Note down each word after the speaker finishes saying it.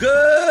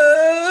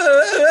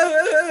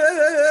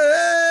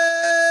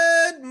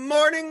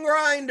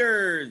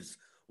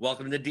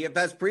Welcome to the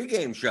DFS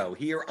pregame show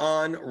here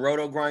on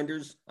Roto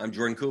Grinders. I'm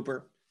Jordan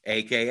Cooper,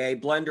 a.k.a.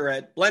 Blender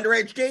at Blender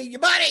HD,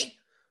 your buddy,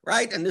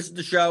 right? And this is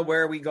the show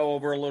where we go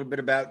over a little bit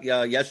about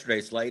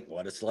yesterday's slate.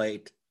 What a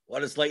slate.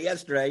 What a slate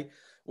yesterday.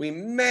 We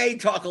may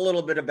talk a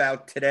little bit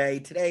about today.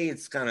 Today,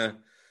 it's kind of,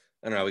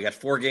 I don't know, we got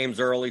 4 games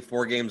early,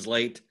 4 games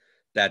late.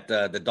 That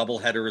the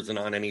doubleheader isn't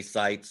on any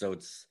site, so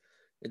it's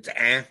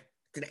an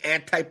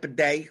type of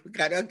day. We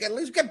got at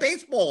least get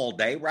baseball all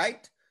day,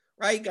 right?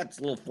 Right, you got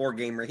a little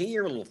 4-gamer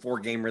here, a little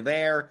 4-gamer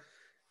there.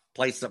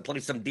 Play some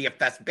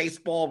DFS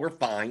baseball. We're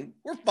fine.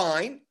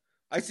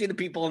 I see the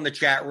people in the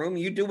chat room.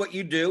 You do what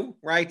you do,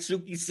 right?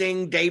 Suki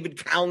Singh, David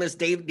Kalnis,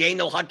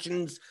 Daniel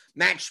Hutchins,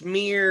 Matt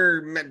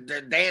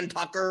Schmier, Dan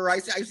Tucker. I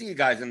see you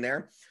guys in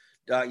there.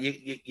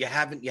 You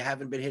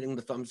haven't been hitting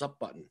the thumbs up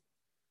button.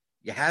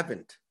 You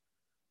haven't.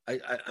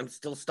 I'm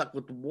still stuck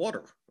with the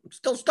water.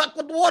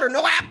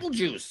 No apple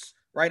juice.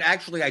 Right,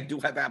 actually, I do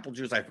have apple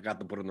juice. I forgot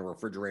to put in the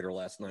refrigerator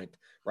last night.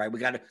 Right,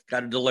 we got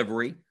a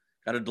delivery,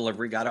 got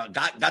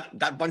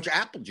a bunch of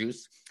apple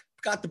juice.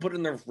 Forgot to put it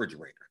in the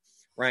refrigerator.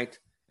 Right,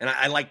 and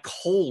I like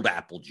cold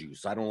apple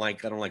juice. I don't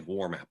like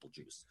warm apple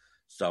juice.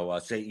 So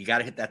you got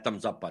to hit that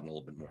thumbs up button a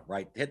little bit more.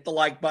 Right, hit the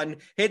like button,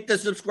 hit the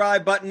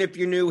subscribe button if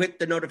you're new, hit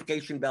the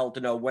notification bell to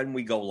know when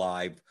we go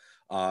live.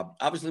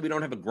 Obviously, we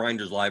don't have a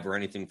Grinders live or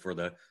anything for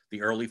the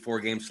early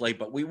 4-game slate,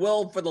 but we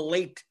will for the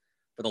late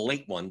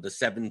one, the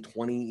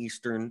 7:20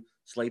 Eastern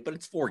slate, but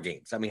it's 4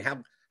 games. I mean,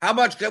 how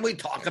much can we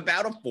talk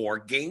about a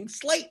 4-game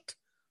slate,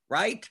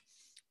 right?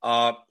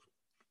 Tony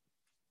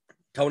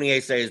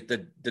A says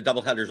the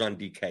doubleheader's on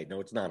DK.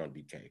 No, it's not on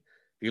DK. If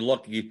you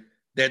look,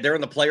 they're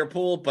in the player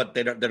pool, but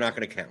they're not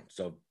going to count.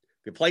 So if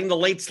you're playing the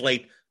late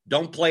slate,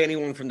 don't play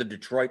anyone from the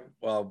Detroit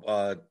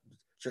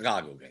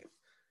Chicago game.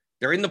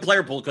 They're in the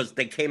player pool because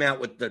they came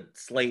out with the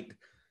slate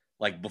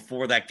like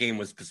before that game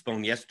was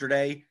postponed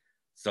yesterday.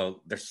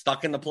 So they're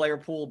stuck in the player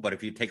pool, but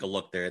if you take a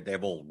look there, they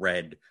have all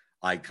red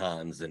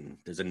icons and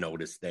there's a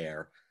notice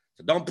there.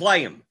 So don't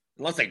play them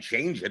unless they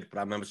change it, but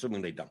I'm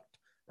assuming they don't,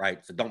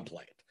 right? So don't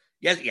play it.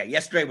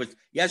 Yesterday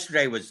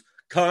was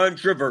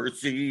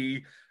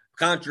controversy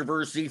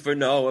for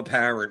no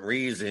apparent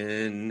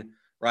reason,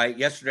 right?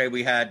 Yesterday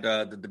we had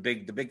the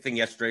big thing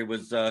yesterday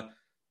was the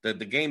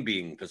game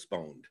being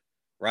postponed,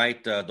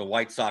 right? The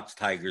White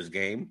Sox-Tigers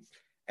game,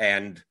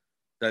 and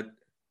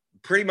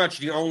pretty much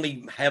the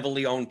only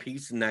heavily owned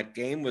piece in that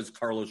game was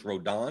Carlos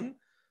Rodon,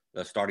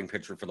 the starting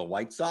pitcher for the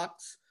White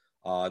Sox.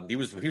 He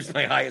was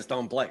my highest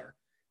owned player.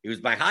 He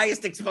was my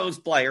highest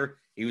exposed player.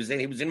 He was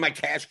in my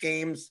cash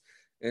games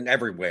and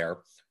everywhere.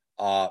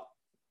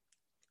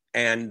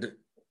 And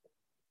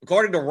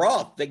according to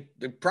Roth, they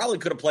probably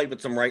could have played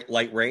with some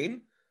light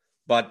rain.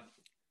 But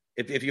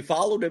if you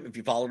followed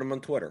him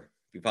on Twitter,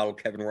 if you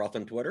followed Kevin Roth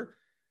on Twitter,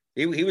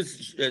 he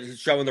was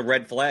showing the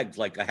red flags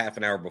like a half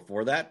an hour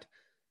before that,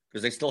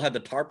 because they still had the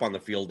tarp on the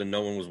field and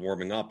no one was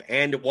warming up,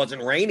 and it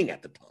wasn't raining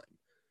at the time,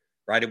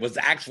 right? It was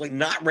actually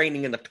not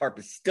raining and the tarp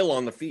is still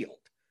on the field.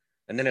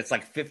 And then it's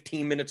like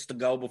 15 minutes to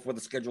go before the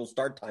scheduled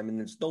start time, and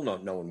there's still no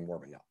one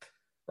warming up,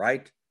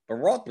 right? But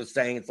Roth was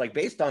saying it's like,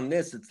 based on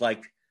this, it's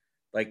like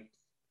they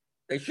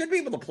should be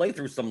able to play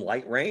through some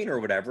light rain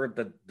or whatever.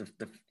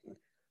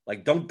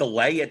 Like, don't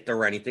delay it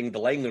or anything.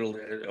 Delaying it will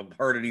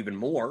hurt it even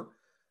more.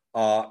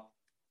 And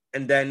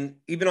then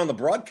even on the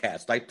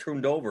broadcast, I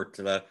tuned over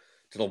to the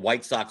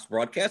White Sox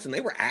broadcast, and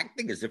they were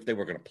acting as if they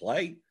were going to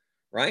play,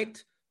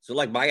 right? So,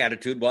 like, my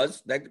attitude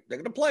was, they're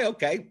going to play,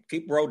 okay,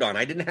 keep Rodon.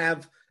 I didn't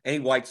have any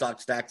White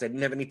Sox stacks. I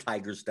didn't have any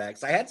Tigers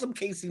stacks. I had some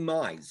Casey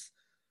Mize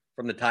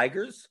from the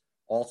Tigers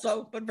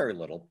also, but very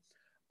little.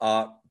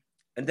 And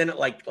then at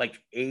like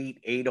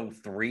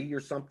 8:03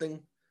 or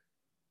something,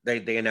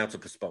 they announced a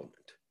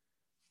postponement.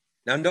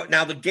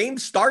 Now the game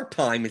start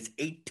time is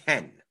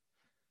 8:10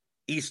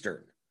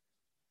 Eastern.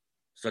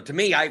 So to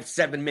me, I have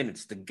 7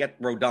 minutes to get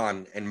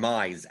Rodon and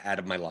Mize out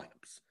of my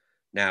lineups.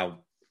 Now,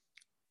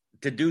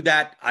 to do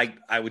that,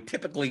 I would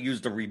typically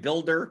use the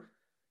rebuilder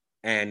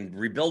and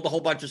rebuild a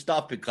whole bunch of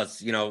stuff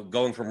because,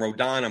 going from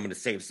Rodon, I'm going to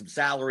save some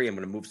salary. I'm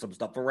going to move some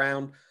stuff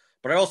around.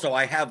 But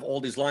I have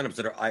all these lineups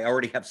that I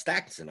already have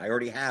stacks in. I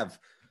already have,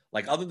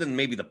 like, other than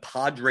maybe the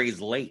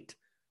Padres late,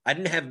 I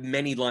didn't have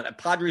many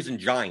Padres and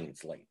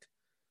Giants late.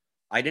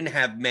 I didn't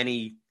have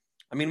many.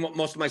 I mean,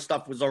 most of my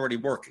stuff was already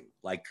working.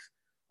 Like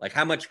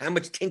how much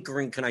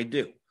tinkering can I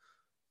do?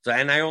 So,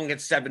 and I only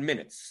get 7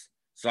 minutes.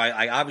 So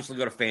I obviously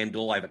go to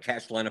FanDuel. I have a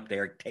cash lineup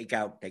there. Take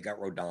out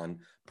Rodon,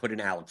 put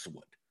in Alex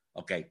Wood.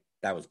 Okay,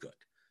 that was good.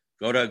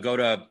 Go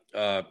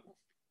to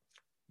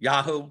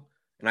Yahoo,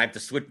 and I have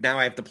to switch. Now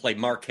I have to play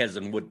Marquez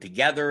and Wood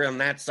together on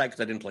that site because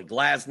I didn't play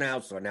Glass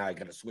now. So now I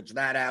got to switch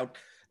that out.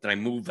 Then I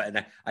move.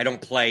 And I don't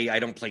play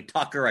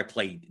Tucker. I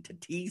play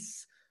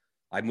Tatis.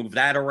 I move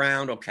that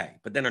around. Okay,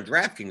 but then on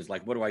DraftKings,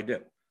 like, what do I do?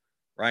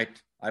 Right?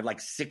 I have like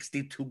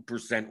 62%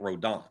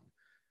 Rodon,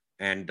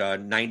 and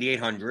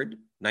 9,800,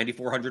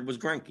 9,400 was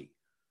Greinke.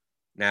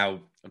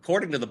 Now,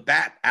 according to the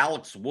bat,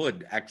 Alex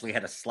Wood actually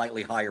had a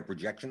slightly higher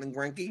projection than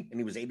Greinke, and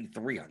he was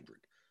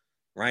 8,300,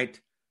 right?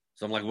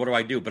 So I'm like, what do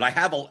I do? But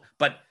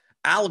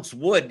Alex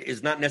Wood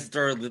is not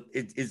necessarily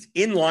is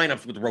in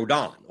lineups with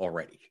Rodon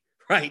already,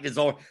 right?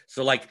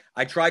 So like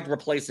I tried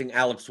replacing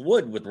Alex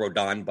Wood with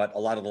Rodon, but a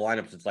lot of the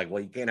lineups it's like,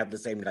 well, you can't have the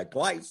same guy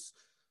twice.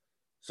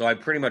 So I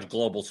pretty much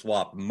global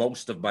swapped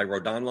most of my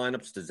Rodon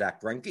lineups to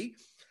Zach Greinke,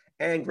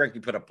 and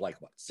Greinke put up like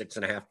what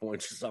 6.5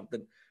 points or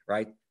something,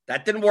 right?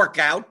 That didn't work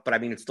out, but I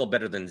mean it's still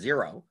better than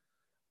zero.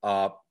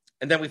 And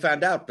then we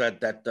found out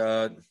that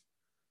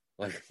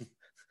like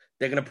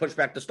they're going to push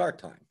back the start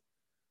time.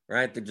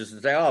 Right? They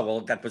just say, oh, well,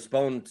 it got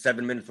postponed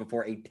 7 minutes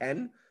before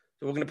 8:10.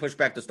 So we're going to push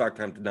back the start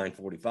time to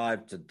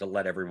 9:45 to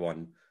let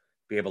everyone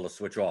be able to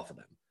switch off of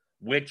them,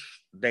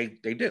 which they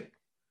do.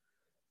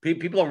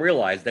 People don't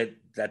realize that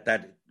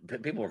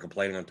people were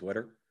complaining on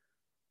Twitter.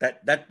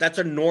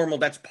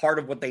 That's part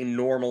of what they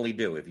normally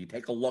do. If you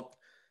take a look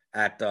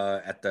at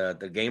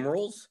the game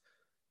rules,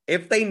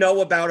 if they know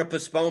about a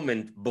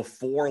postponement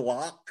before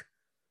lock,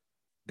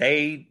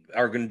 they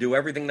are going to do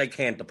everything they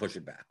can to push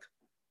it back.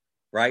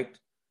 Right?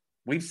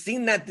 We've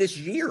seen that this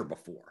year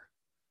before.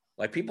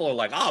 Like people are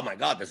like, oh my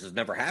God, this has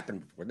never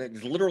happened before.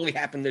 It's literally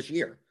happened this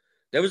year.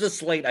 There was a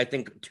slate, I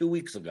think 2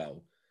 weeks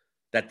ago,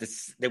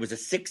 there was a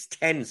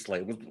 6:10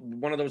 slate. It was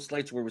one of those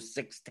slates where it was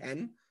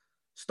 6:10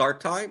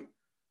 start time.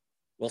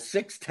 Well,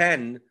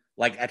 6:10,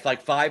 like at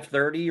like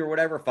 5:30 or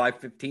whatever,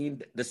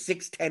 5:15, the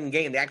 6:10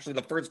 game, actually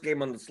the first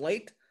game on the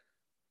slate,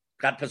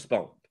 got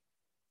postponed.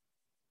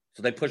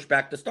 So they pushed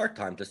back the start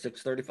time to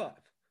 6:35.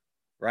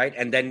 Right?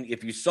 And then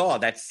if you saw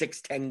that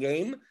 6:10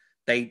 game,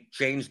 they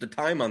changed the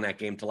time on that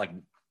game to like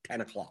 10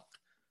 o'clock.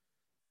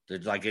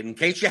 It's like, in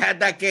case you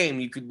had that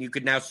game, you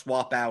could now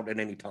swap out at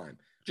any time.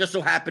 Just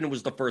so happened it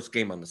was the first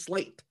game on the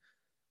slate.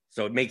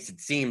 So it makes it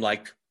seem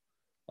like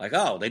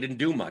oh, they didn't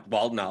do much.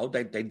 Well, no,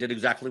 they did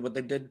exactly what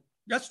they did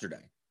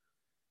yesterday.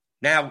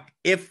 Now,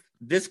 if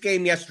this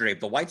game yesterday,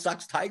 if the White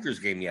Sox-Tigers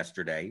game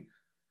yesterday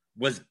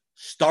was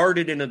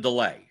started in a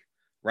delay,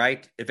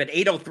 right? If at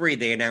 8:03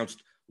 they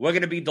announced, we're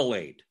going to be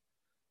delayed,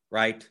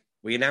 right?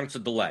 We announce a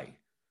delay.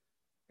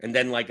 And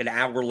then like an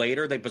hour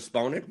later, they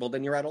postpone it. Well,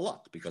 then you're out of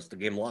luck because the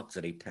game locks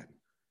at 8:10,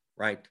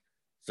 right?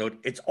 So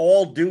it's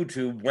all due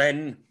to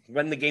when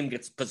the game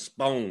gets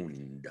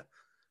postponed,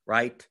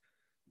 right?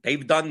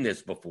 They've done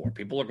this before.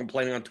 People are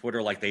complaining on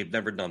Twitter like they've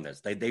never done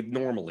this. They've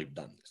normally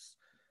done this.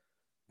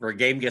 Where a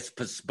game gets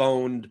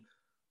postponed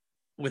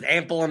with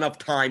ample enough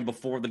time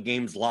before the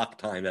game's lock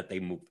time that they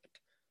move it.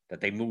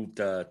 That they moved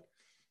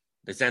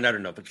they send out a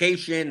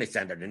notification, they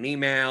send out an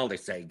email, they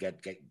say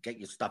get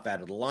your stuff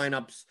out of the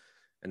lineups,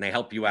 and they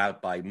help you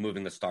out by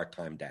moving the start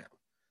time down,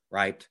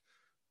 right?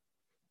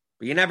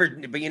 But you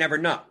never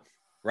know,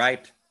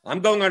 right? I'm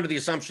going under the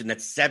assumption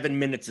that 7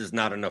 minutes is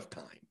not enough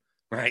time,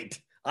 right?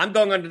 I'm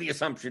going under the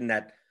assumption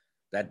that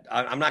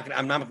I'm not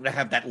going to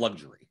have that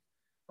luxury,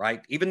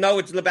 right? Even though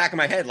it's in the back of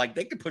my head, like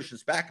they could push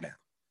this back now,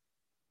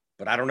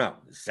 but I don't know.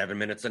 Is 7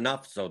 minutes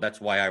enough? So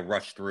that's why I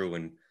rushed through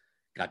and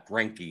got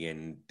Greinke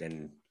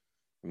and.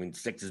 I mean,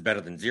 6 is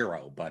better than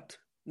 0, but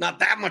not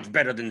that much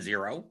better than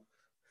 0.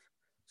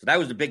 So that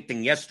was the big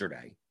thing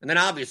yesterday. And then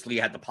obviously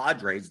you had the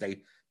Padres.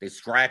 They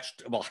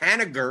scratched. Well,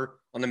 Haniger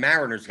on the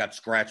Mariners got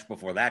scratched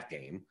before that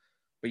game,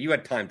 but you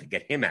had time to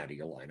get him out of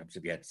your lineups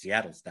if you had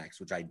Seattle stacks,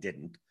 which I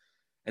didn't.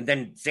 And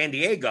then San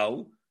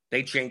Diego,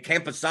 they changed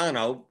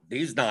Campusano.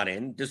 He's not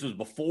in. This was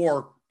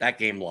before that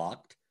game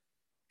locked.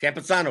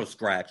 Campusano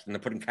scratched, and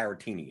they're putting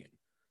Caratini in.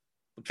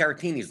 But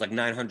Caratini's like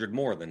 900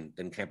 more than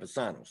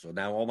Campusano. So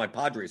now all my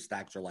Padres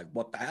stacks are like,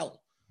 what the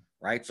hell?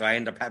 Right? So I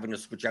end up having to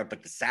switch out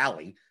like the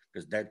Sally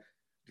because that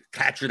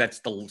catcher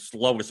that's the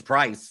lowest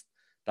price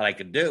that I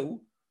could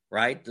do.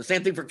 Right? The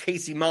same thing for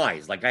Casey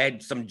Mize. Like I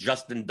had some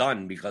Justin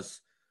Dunn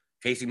because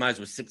Casey Mize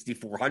was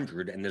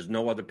 6,400 and there's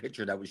no other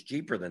pitcher that was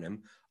cheaper than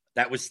him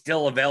that was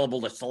still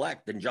available to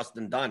select than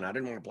Justin Dunn. I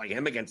didn't want to play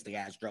him against the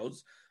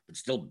Astros, but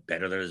still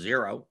better than a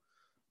 0.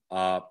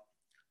 And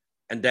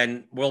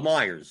then Will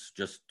Myers,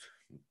 just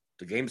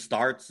the game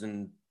starts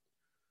and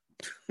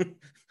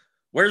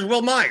where's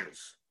Will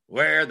Myers?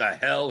 Where the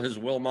hell is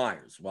Will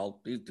Myers?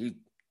 Well,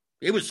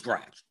 he was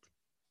scratched.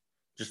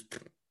 Just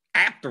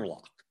after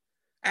lock.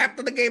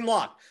 After the game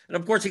lock. And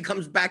of course he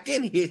comes back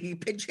in, he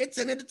pitch hits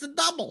and it's a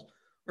double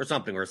or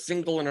something, or a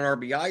single and an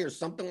RBI or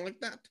something like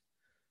that.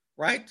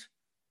 Right?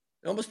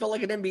 It almost felt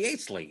like an NBA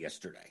slate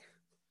yesterday.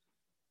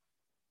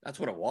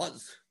 That's what it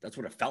was. That's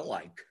what it felt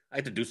like. I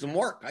had to do some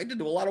work. I had to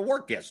do a lot of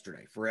work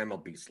yesterday for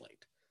MLB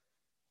slate.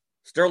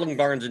 Sterling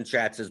Barnes in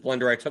chat says,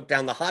 Blender, I took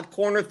down the hot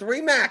corner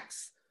 3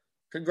 max.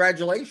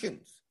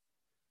 Congratulations.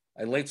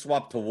 I late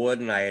swapped to Wood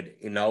and I had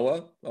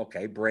Inoa.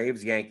 Okay,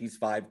 Braves, Yankees,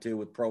 5-2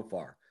 with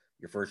Profar.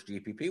 Your first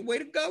GPP. Way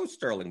to go,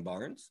 Sterling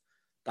Barnes.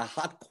 The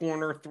hot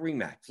corner 3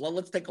 max. Well,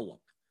 let's take a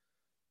look.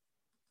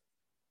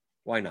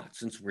 Why not,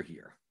 since we're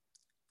here?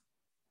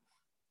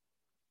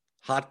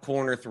 Hot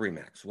corner 3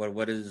 max.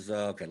 What is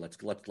okay,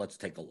 let's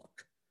take a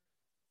look.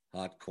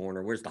 Hot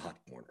corner. Where's the hot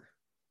corner?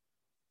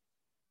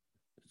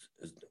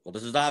 Well,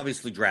 this is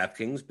obviously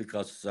DraftKings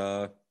because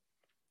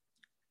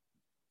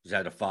is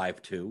that a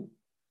 5-2? Do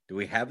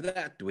we have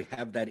that? Do we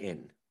have that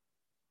in?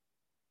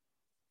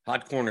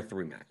 Hot corner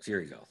 3 max. Here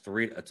you go.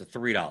 It's a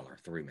 $3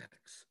 3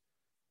 max.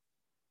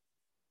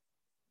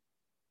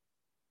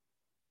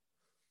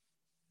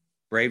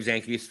 Braves,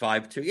 Yankees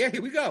 5-2. Yeah,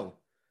 here we go.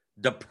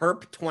 The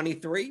Perp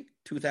 23,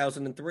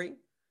 2003.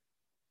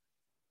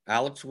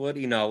 Alex Wood,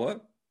 Inoa.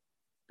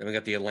 Then we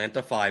got the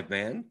Atlanta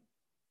 5-man.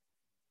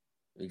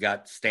 We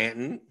got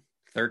Stanton,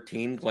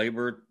 13,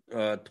 Glaber,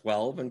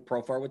 12, and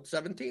Profar with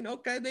 17.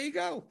 Okay, there you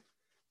go.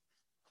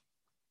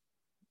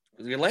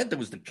 The Atlanta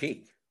was the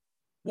key.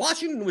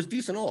 Washington was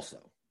decent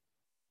also.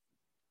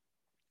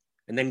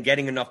 And then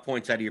getting enough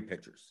points out of your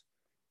pitchers.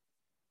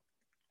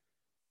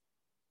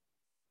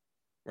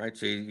 Right,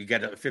 so you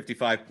get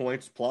 55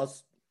 points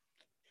plus.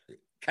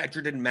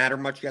 Catcher didn't matter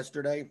much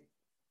yesterday.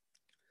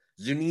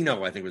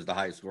 Zunino, I think, was the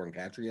highest scoring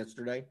catcher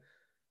yesterday,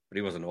 but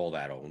he wasn't all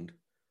that owned.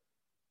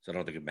 So I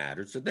don't think it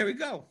mattered. So there we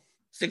go.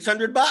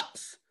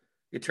 $600.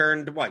 You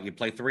turned what? You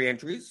play 3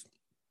 entries,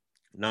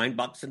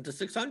 $9 into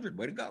 600.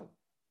 Way to go.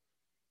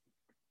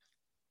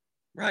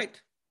 Right.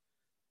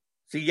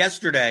 See,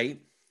 yesterday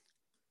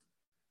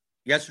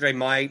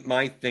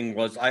my thing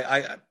was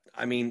I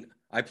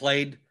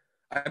played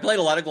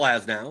a lot of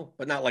Glasnow,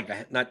 but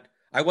not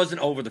I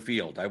wasn't over the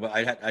field.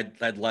 I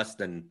had less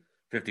than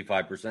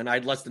 55%. I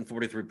had less than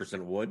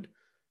 43% Wood.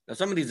 Now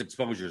some of these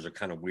exposures are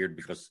kind of weird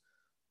because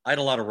I had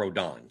a lot of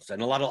Rodons,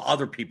 and a lot of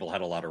other people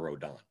had a lot of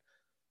Rodon.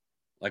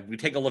 Like, we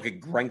take a look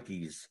at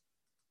Greinke's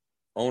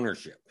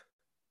ownership.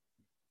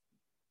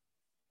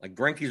 Like,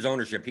 Greinke's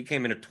ownership, he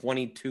came in at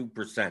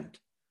 22%,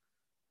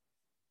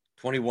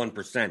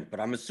 21%. But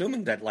I'm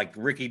assuming that, like,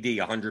 Ricky D,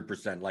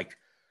 100%. Like,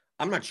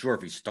 I'm not sure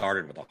if he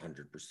started with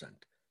 100%.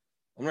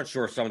 I'm not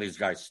sure if some of these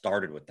guys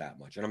started with that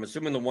much. And I'm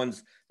assuming the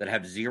ones that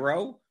have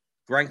 0,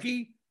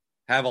 Greinke,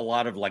 have a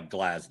lot of, like,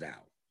 Glasnow.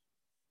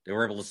 They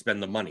were able to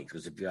spend the money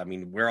because,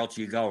 where else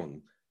are you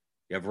going?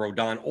 You have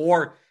Rodon.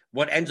 Or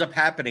what ends up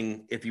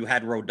happening if you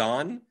had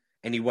Rodon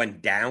and he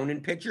went down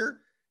in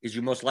pitcher is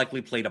you most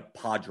likely played a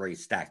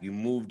Padres stack. You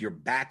moved your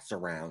bats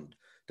around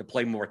to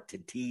play more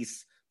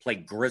Tatis, play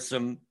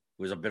Grissom,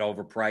 who was a bit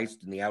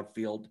overpriced in the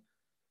outfield.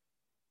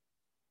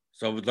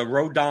 So the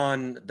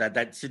Rodon,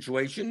 that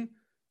situation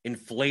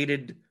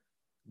inflated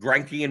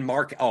Greinke and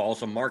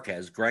also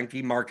Marquez.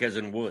 Greinke, Marquez,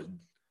 and Wood.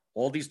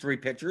 All these 3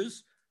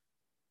 pitchers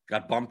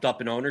got bumped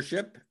up in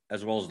ownership,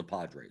 as well as the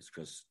Padres,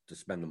 because to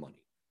spend the money.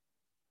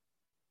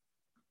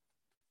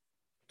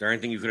 Is there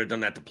anything you could have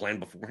done that to plan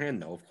beforehand?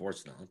 No, of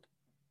course not.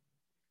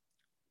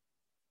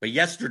 But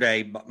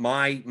yesterday,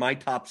 my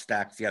top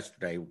stacks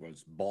yesterday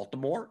was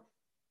Baltimore.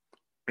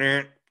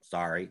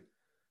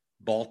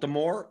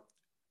 Baltimore,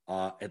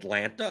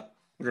 Atlanta.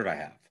 What did I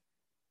have?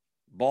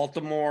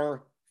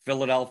 Baltimore,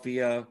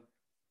 Philadelphia,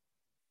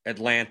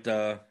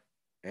 Atlanta,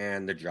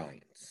 and the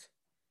Giants.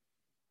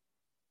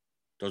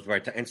 Those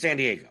were and San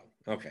Diego.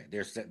 Okay,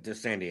 there's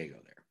San Diego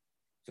there.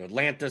 So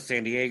Atlanta,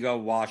 San Diego,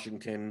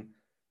 Washington,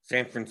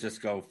 San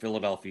Francisco,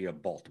 Philadelphia,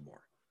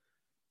 Baltimore.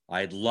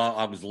 I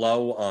was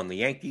low on the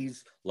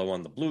Yankees, low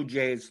on the Blue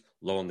Jays,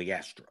 low on the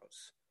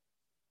Astros.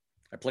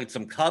 I played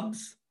some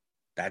Cubs.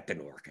 That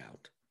didn't work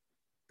out.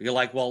 But you're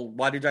like, well,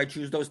 why did I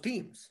choose those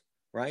teams?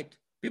 Right?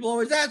 People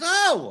always ask,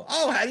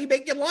 how do you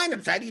make your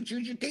lineups? How do you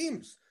choose your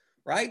teams?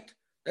 Right?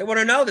 They want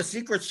to know the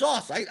secret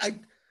sauce. I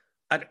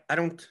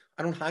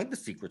don't hide the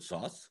secret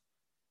sauce.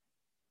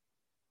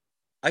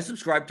 I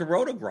subscribe to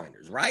Roto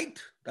Grinders, right?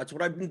 That's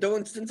what I've been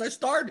doing since I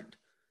started.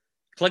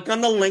 Click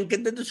on the link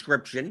in the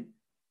description.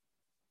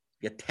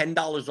 Get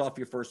 $10 off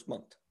your first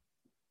month.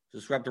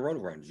 Subscribe to Roto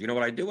Grinders. You know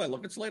what I do? I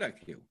look at Slate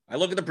IQ. I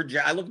look at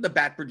the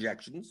bat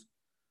projections.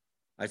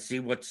 I see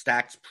what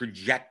stacks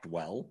project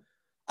well.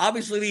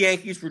 Obviously, the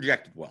Yankees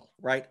projected well,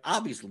 right?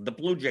 Obviously, the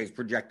Blue Jays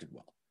projected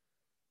well.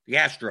 The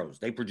Astros,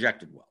 they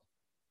projected well.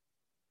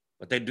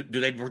 But do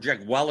they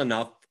project well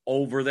enough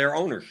over their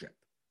ownership?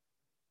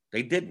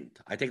 They didn't.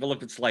 I take a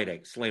look at Slate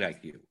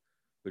IQ,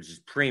 which is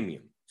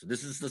premium. So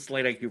this is the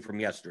Slate IQ from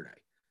yesterday,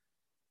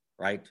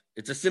 right?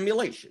 It's a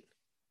simulation.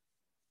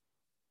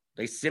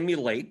 They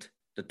simulate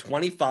the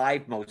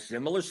 25 most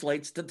similar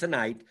slates to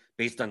tonight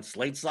based on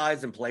slate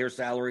size and player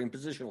salary and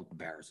positional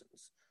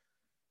comparisons,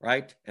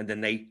 right? And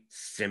then they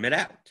sim it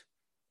out.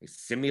 They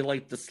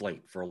simulate the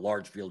slate for a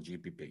large field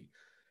GPP.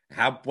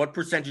 What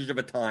percentage of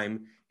a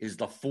time is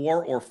the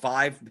 4 or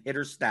 5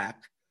 hitter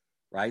stack,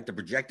 right? The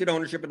projected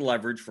ownership and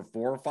leverage for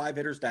 4 or 5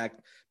 hitter stack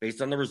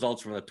based on the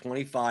results from the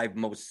 25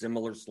 most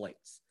similar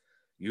slates.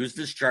 Use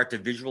this chart to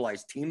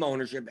visualize team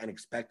ownership and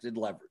expected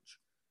leverage,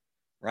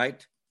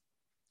 right?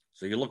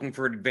 So you're looking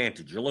for an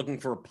advantage. You're looking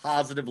for a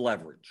positive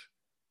leverage,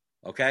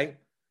 okay?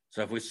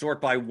 So if we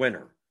sort by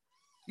winner,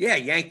 yeah,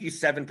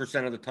 Yankees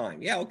 7% of the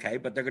time. Yeah, okay,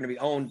 but they're going to be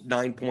owned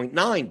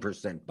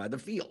 9.9% by the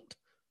field.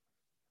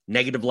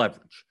 Negative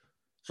leverage.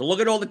 So look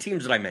at all the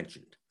teams that I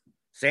mentioned.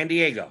 San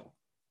Diego,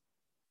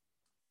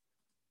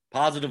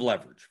 positive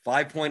leverage,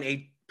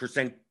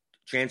 5.8%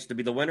 chance to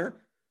be the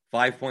winner,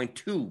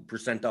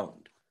 5.2%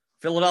 owned.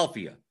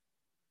 Philadelphia,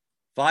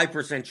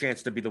 5%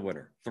 chance to be the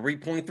winner,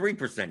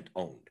 3.3%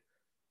 owned,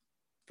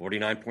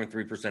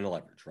 49.3%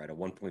 leverage, right? A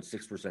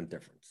 1.6%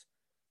 difference,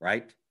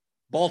 right?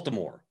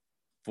 Baltimore,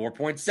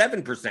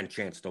 4.7%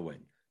 chance to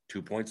win,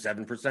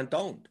 2.7%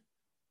 owned.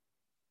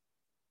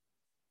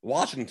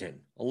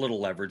 Washington, a little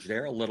leverage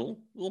there, a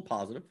little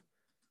positive.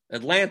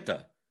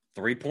 Atlanta,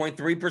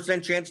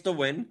 3.3% chance to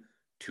win,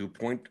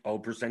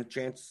 2.0%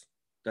 chance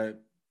to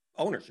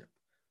ownership.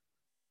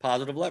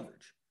 Positive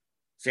leverage.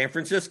 San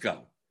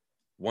Francisco,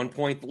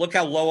 look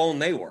how low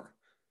owned they were.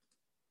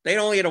 They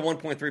only had a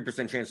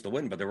 1.3% chance to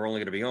win, but they were only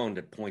going to be owned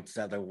at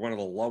 0.7. They were one of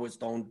the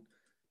lowest owned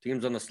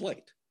teams on the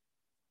slate.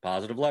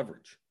 Positive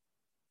leverage,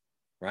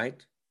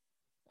 right?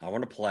 I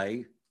want to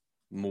play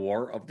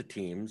more of the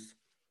teams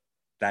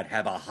that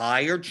have a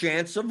higher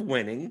chance of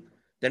winning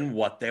than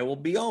what they will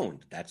be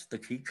owned. That's a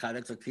key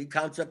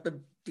concept of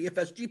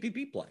DFS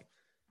GPP play.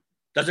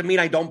 Doesn't mean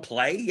I don't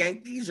play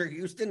Yankees or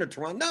Houston or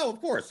Toronto. No, of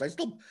course. I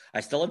still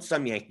had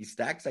some Yankee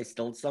stacks. I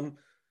still had some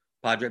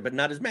Padre, but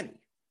not as many.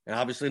 And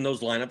obviously in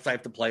those lineups, I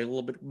have to play a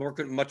little bit more,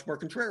 much more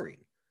contrarian.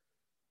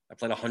 I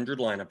played 100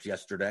 lineups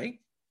yesterday.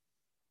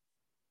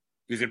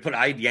 You could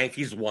I had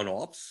Yankees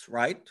one-offs,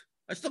 right?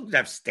 I still could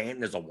have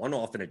Stanton as a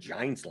one-off in a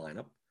Giants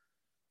lineup.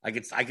 I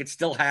could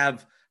still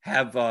have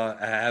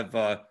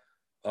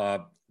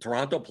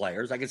Toronto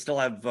players. I could still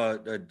have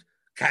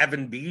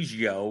Kevin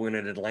Biggio in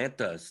an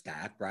Atlanta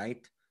stack,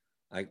 right?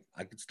 I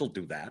could still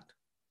do that.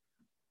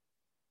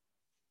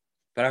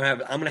 But I'm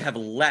going to have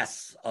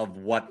less of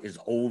what is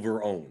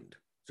over-owned.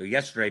 So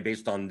yesterday,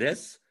 based on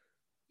this,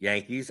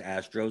 Yankees,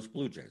 Astros,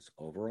 Blue Jays,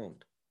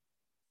 over-owned.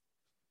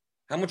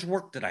 How much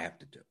work did I have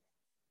to do?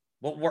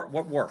 What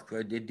work?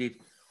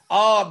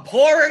 I'm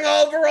pouring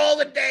over all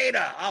the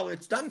data. Oh,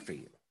 it's done for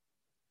you.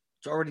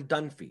 It's already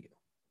done for you.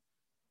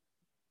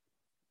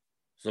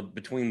 So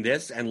between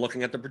this and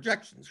looking at the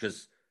projections,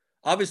 because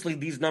obviously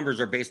these numbers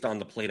are based on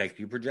the plate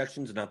IQ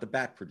projections and not the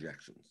bat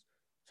projections.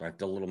 So I have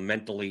to a little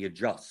mentally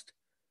adjust.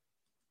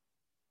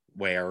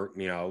 Where,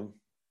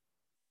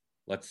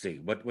 let's see,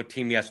 what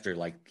team yesterday,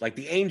 like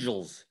the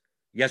Angels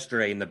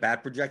yesterday in the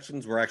bat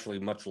projections were actually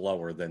much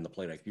lower than the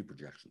plate IQ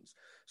projections.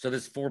 So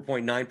this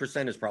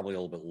 4.9% is probably a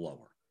little bit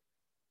lower,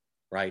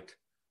 right?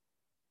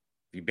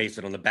 If you base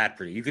it on the bat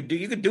projection,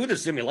 you could do the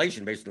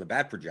simulation based on the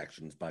bat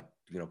projections, but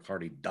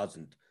Cardi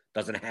doesn't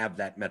have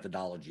that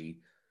methodology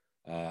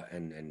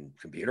and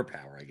computer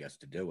power, I guess,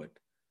 to do it.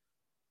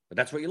 But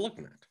that's what you're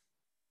looking at,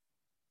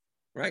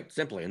 right?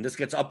 Simply, and this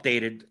gets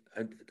updated,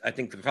 I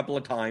think, a couple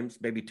of times,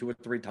 maybe 2 or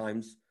 3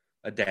 times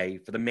a day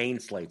for the main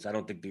slates. I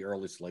don't think the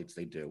early slates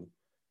they do.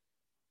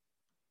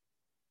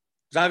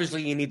 Because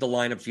obviously you need the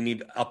lineups, you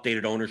need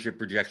updated ownership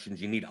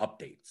projections, you need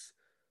updates.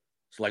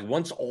 So like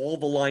once all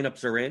the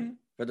lineups are in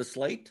for the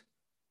slate,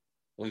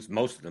 at least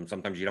most of them,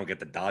 sometimes you don't get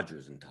the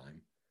Dodgers in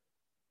time.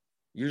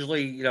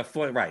 Usually,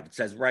 it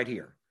says right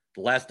here,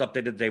 the last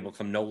updated day will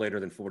come no later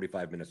than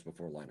 45 minutes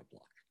before lineup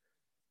block.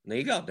 And there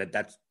you go.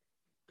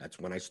 That's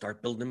when I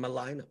start building my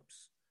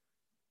lineups.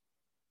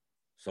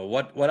 So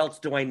what else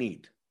do I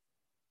need?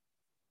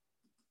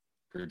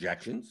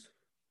 Projections,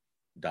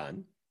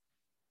 done.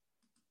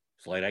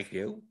 Slate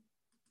IQ,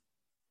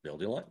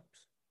 build your lineups.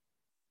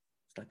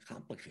 It's not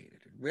complicated.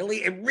 It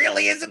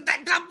really isn't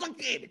that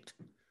complicated,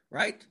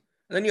 right?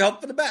 And then you hope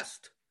for the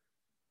best.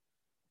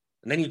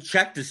 And then you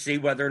check to see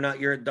whether or not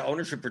the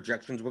ownership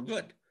projections were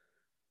good,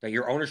 that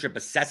your ownership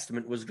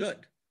assessment was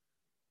good.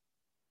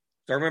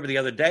 So I remember the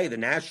other day, the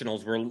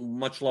Nationals were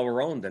much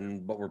lower owned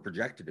than what were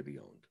projected to be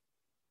owned.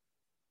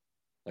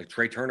 Like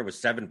Trey Turner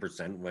was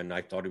 7% when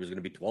I thought he was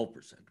going to be 12%.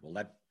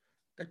 Well,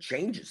 that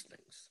changes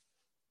things.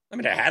 I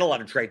mean, I had a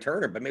lot of Trey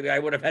Turner, but maybe I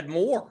would have had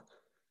more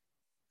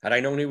had I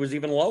known he was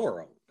even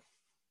lower owned.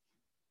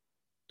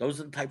 Those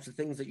are the types of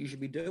things that you should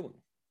be doing.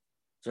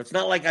 So it's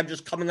not like I'm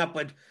just coming up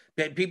with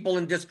people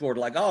in Discord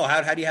like, oh,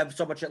 how do you have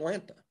so much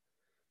Atlanta?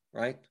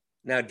 Right?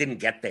 Now, it didn't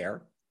get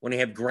there. When I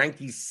have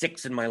Greinke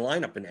 6 in my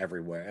lineup and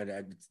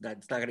everywhere, it's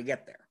not going to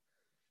get there.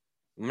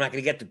 I'm not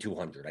going to get to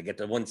 200. I get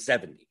to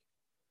 170.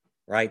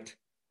 Right?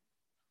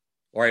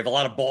 Or I have a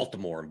lot of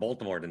Baltimore, and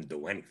Baltimore didn't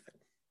do anything.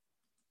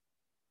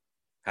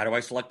 How do I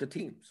select the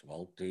teams?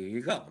 Well, there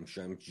you go. I'm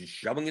just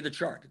showing you the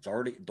chart.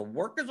 The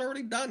work is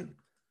already done.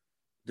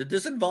 Did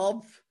this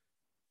involve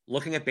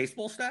looking at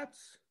baseball stats?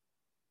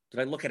 Did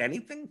I look at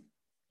anything?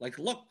 Like,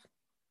 look,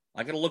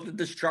 I could have looked at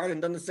this chart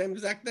and done the same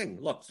exact thing.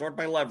 Look, sort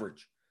by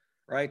leverage,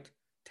 right?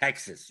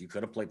 Texas, you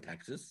could have played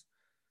Texas.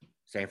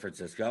 San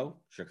Francisco,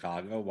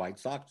 Chicago, White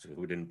Sox,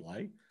 who didn't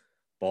play.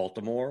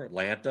 Baltimore,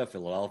 Atlanta,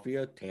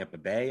 Philadelphia, Tampa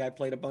Bay. I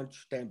played a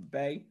bunch. Tampa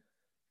Bay,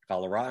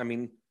 Colorado. I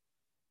mean,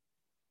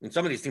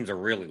 some of these teams are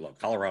really low.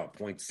 Colorado,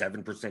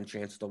 0.7%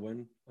 chance to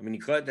win. I mean,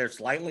 you could. They're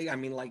slightly. I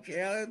mean, like,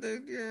 is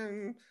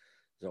it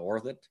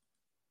worth it?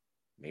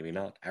 Maybe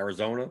not.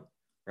 Arizona,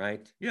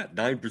 right? Yeah,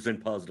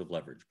 9% positive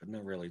leverage, but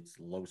not really. It's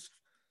low.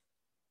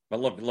 But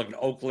look at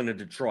Oakland and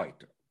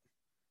Detroit,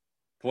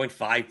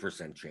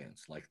 0.5%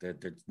 chance. Like,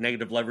 there's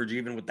negative leverage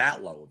even with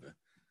that low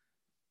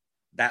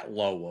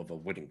of a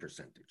winning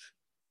percentage.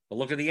 But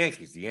look at the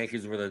Yankees. The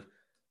Yankees were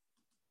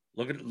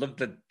look at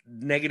the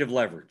negative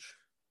leverage.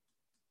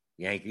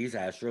 Yankees,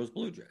 Astros,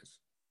 Blue Jays.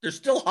 They're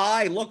still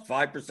high. Look,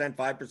 5%,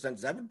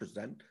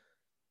 7%.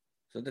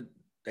 So that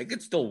they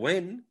could still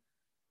win.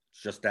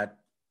 It's just that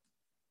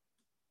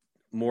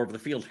more of the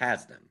field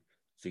has them.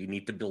 So you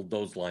need to build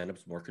those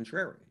lineups more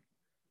contrarian.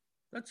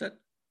 That's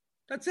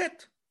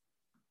it.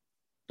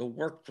 the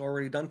work's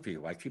already done for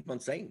you. I keep on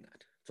saying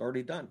that. It's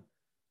already done.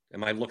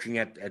 Am I looking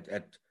at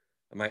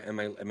am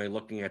I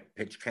looking at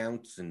pitch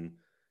counts, and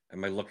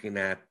am I looking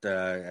at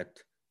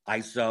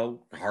ISO,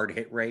 hard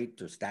hit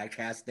rate, or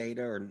Statcast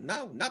data, or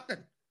no, nothing.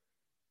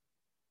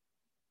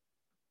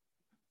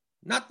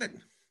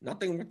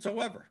 Nothing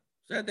whatsoever.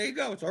 So there you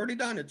go. It's already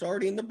done. It's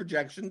already in the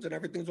projections, and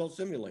everything's all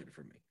simulated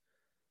for me.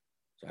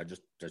 So I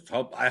just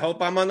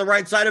hope I'm on the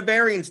right side of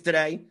variance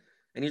today.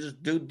 And you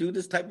just do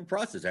this type of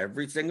process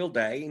every single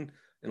day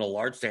in a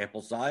large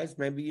sample size.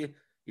 Maybe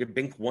you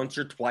bink once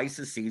or twice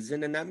a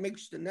season, and that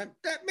makes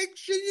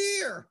your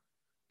year.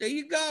 There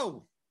you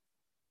go.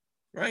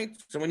 Right?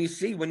 So when you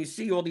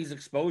see all these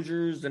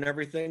exposures and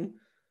everything,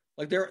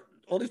 like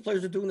all these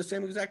players are doing the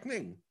same exact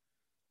thing.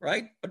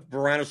 Right? But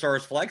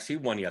Veranosaurus Flex, he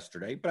won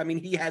yesterday. But I mean,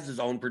 he has his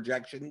own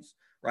projections,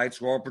 right?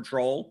 Squirrel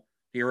Patrol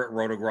here at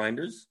Roto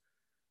Grinders.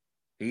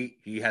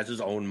 He has his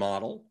own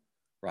model,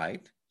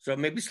 right? So it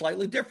may be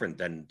slightly different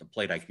than the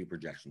plate IQ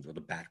projections or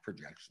the bat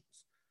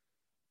projections.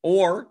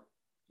 Or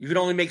you can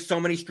only make so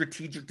many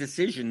strategic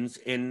decisions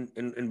in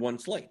one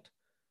slate.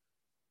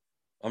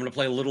 I'm going to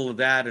play a little of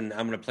that, and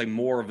I'm going to play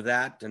more of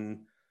that.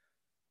 And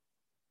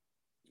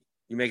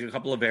you make a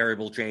couple of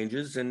variable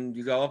changes, and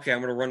you go, okay, I'm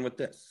going to run with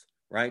this,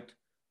 right?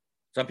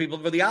 Some people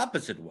go the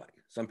opposite way.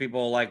 Some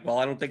people are like, well,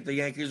 I don't think the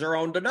Yankees are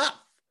owned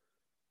enough,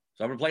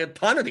 so I'm going to play a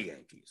ton of the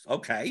Yankees.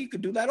 Okay, you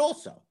could do that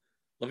also.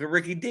 Look at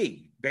Ricky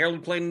D. Barely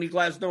played any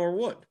Glasnow or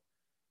Wood.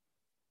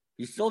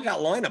 He still got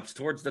lineups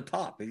towards the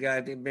top. He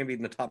got maybe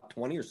in the top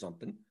 20 or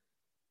something.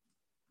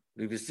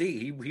 But if you see,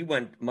 he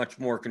went much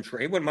more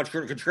contrarian. He went much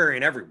more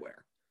contrarian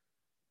everywhere.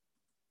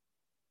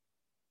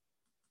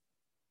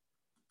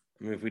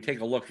 I mean, if we take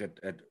a look at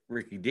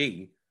Ricky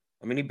D,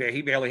 I mean,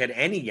 he barely had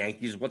any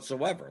Yankees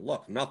whatsoever.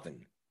 Look,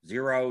 nothing.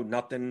 0,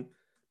 nothing.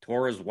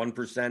 Torres,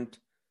 1%.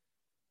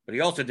 But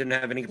he also didn't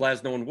have any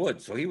Glasnow and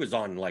Wood. So he was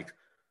on like,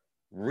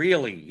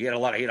 really, he had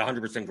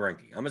 100%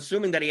 Greinke. I'm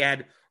assuming that he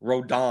had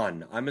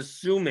Rodon. I'm going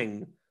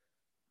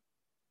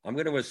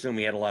to assume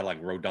he had a lot of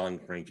like Rodon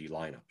Greinke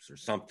lineups or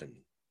something.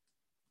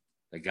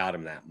 They got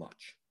him that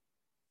much.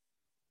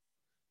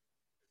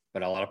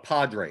 But a lot of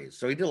Padres.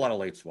 So he did a lot of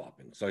late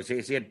swapping. So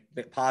he had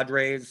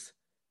Padres.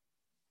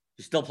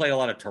 He still played a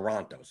lot of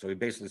Toronto. So he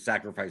basically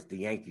sacrificed the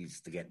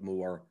Yankees to get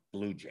more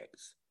Blue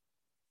Jays.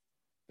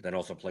 But then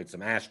also played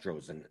some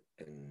Astros in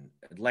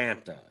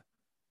Atlanta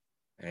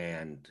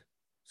and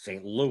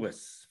St.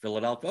 Louis,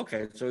 Philadelphia.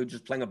 Okay, so he's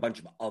just playing a bunch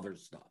of other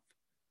stuff.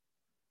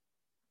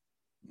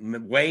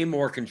 Way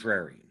more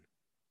contrarian,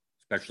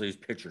 especially his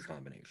pitcher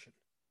combination.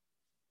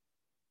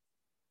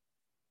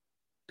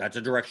 That's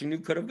a direction you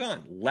could have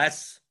gone.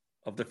 Less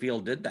of the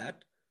field did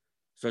that.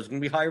 So it's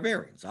going to be higher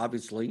variance.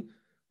 Obviously,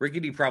 Ricky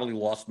D probably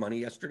lost money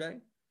yesterday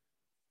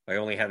by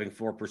only having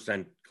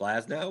 4%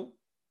 Glasnow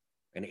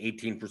and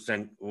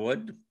 18%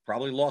 Wood.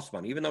 Probably lost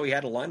money, even though he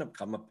had a lineup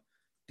come up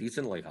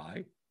decently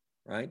high,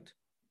 right?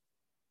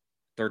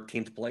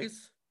 13th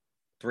place,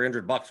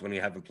 $300 when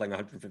you have him playing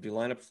 150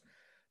 lineups.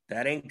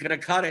 That ain't gonna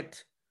cut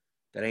it.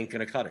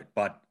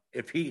 But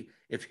if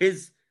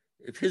his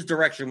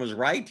direction was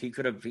right, he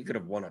could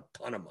have won a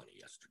ton of money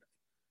yesterday.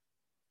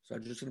 So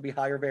it's just gonna be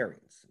higher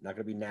variance. Not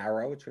gonna be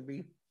narrow. It's gonna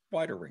be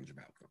wider range of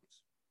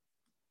outcomes.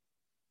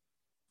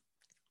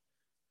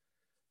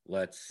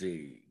 Let's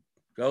see.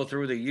 Go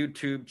through the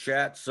YouTube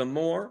chat some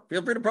more.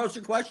 Feel free to post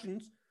your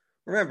questions.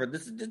 Remember,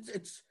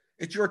 it's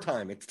your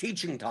time. It's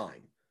teaching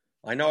time.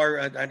 I know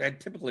I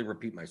typically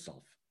repeat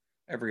myself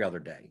every other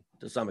day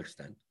to some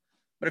extent.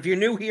 But if you're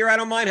new here, I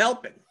don't mind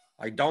helping.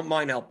 I don't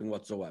mind helping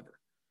whatsoever.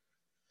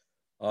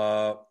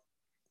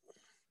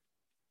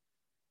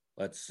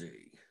 Let's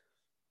see.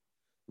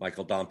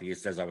 Michael Dompier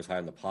says I was high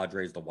on the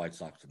Padres, the White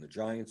Sox, and the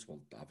Giants.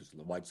 Well, obviously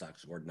the White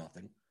Sox scored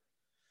nothing.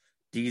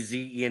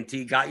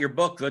 DZENT got your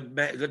book.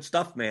 Good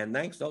stuff, man.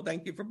 Thanks.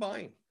 Thank you for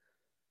buying.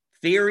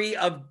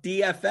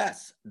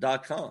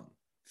 Theoryofdfs.com.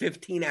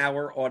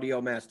 15-hour audio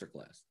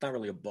masterclass. It's not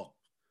really a book.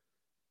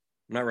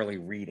 I'm not really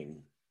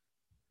reading.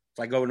 It's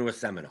like going to a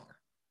seminar.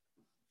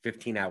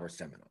 15-hour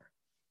seminar.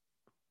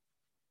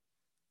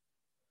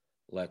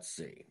 Let's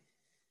see.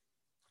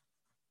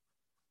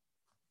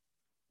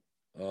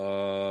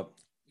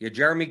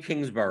 Jeremy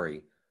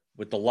Kingsbury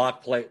with the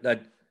lock play.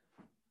 That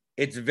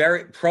it's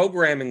very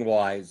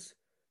programming-wise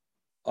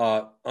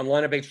on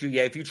lineup HQ.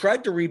 Yeah, if you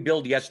tried to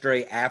rebuild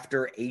yesterday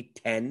after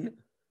 8:10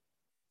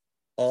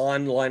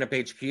 on lineup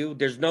HQ,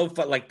 there's no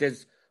fun like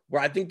this.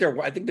 Where I think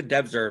the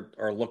devs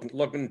are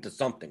looking into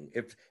something.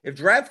 If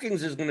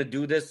DraftKings is going to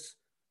do this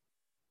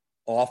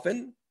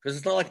often, because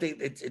it's not like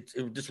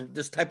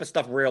this type of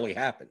stuff rarely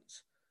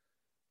happens.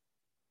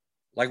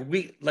 Like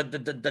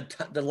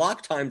the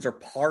lock times are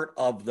part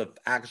of the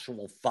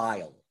actual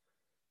file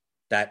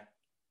that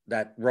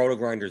Roto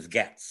Grinders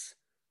gets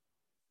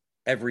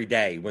every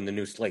day when the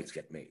new slates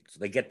get made. So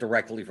they get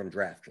directly from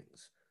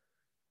DraftKings.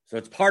 So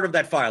it's part of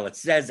that file. It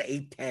says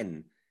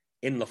 8:10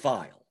 in the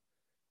file.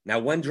 Now,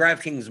 when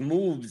DraftKings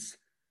moves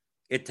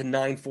it to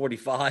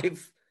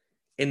 9:45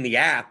 in the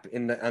app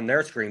on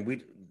their screen,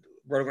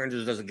 Roto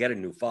Grinders doesn't get a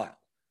new file.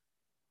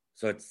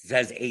 So it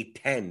says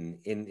 810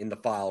 in the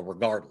file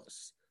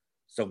regardless.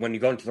 So when you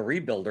go into the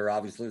rebuilder,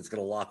 obviously it's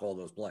going to lock all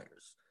those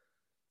players,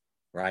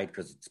 right?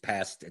 Because it's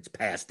past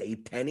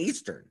 810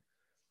 Eastern,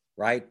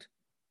 right?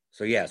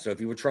 So yeah, so if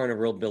you were trying to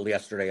rebuild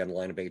yesterday on the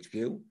lineup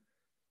HQ,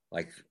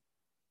 like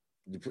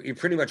you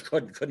pretty much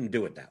couldn't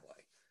do it that way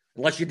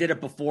unless you did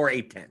it before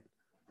 810.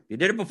 If you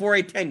did it before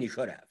 810, you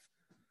could have,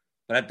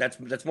 but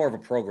that's more of a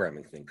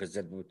programming thing because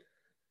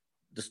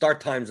the start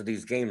times of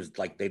these games,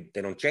 like they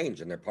don't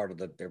change, and they're part of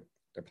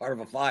they're part of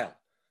a file,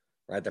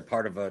 right? They're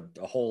part of a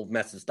whole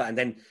mess of stuff, and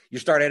then you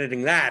start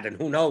editing that, and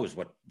who knows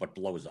what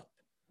blows up.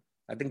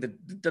 I think the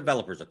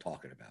developers are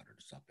talking about it or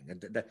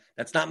something.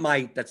 That's not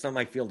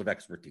my field of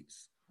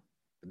expertise.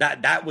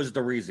 That was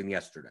the reason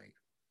yesterday.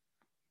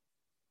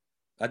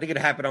 I think it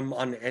happened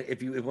on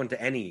if you went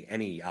to any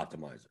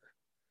optimizer.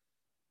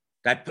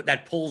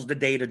 That pulls the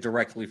data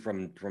directly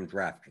from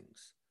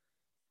DraftKings.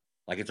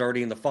 Like it's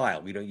already in the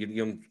file. You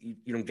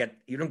don't get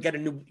a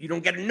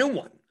new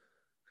one.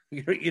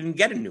 You didn't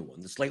get a new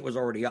one. The slate was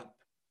already up.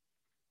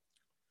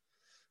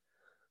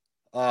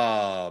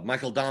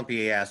 Michael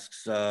Dompier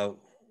asks,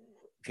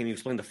 can you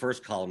explain the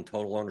first column,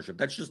 total ownership?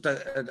 That's just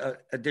a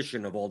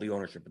addition of all the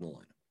ownership in the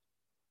lineup.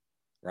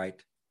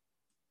 Right?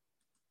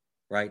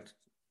 Right?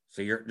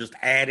 So you're just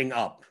adding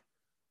up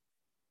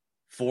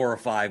 4 or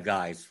 5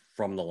 guys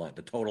from the line,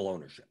 the total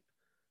ownership.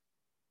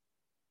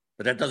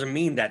 But that doesn't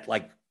mean that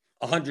like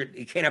 100,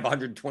 you can't have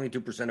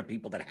 122% of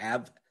people that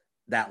have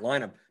that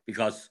lineup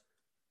because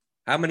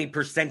how many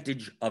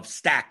percentage of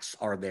stacks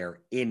are there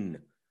in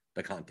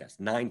the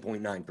contest?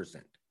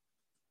 9.9%.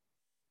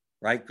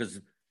 Right? Because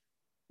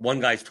one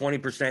guy's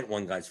 20%,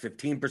 one guy's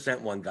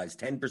 15%, one guy's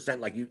 10%.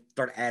 Like you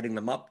start adding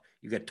them up,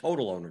 you get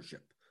total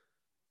ownership.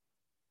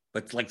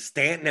 But like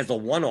Stanton as a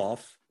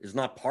one-off is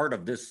not part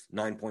of this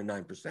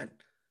 9.9%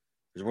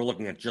 because we're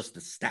looking at just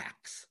the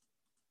stacks.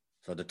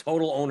 So the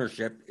total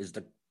ownership is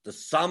the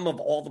sum of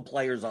all the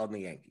players on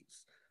the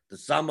Yankees, the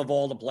sum of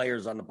all the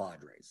players on the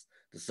Padres,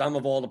 the sum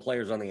of all the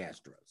players on the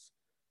Astros.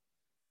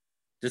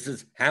 This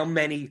is how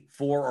many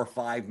 4 or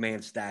 5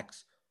 man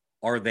stacks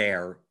are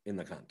there in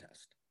the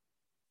contest.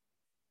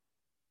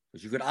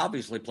 Because you could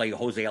obviously play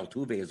Jose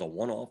Altuve as a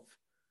one-off,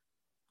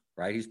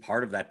 right? He's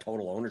part of that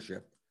total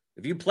ownership.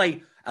 If you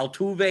play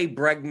Altuve,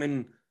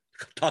 Bregman,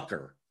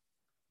 Tucker,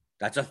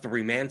 that's a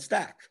 3-man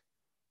stack.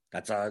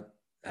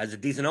 Has a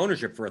decent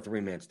ownership for a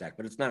 3-man stack,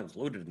 but it's not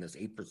included in this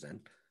 8%.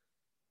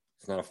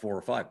 It's not a 4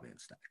 or 5-man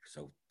stack.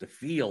 So the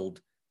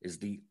field is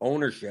the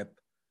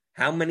ownership.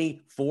 How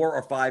many 4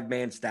 or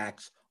 5-man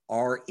stacks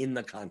are in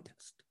the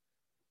contest?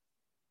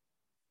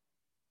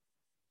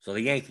 So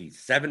the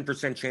Yankees,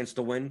 7% chance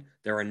to win.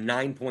 There are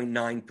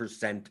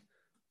 9.9%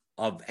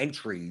 of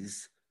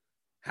entries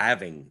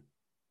having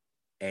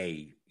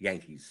a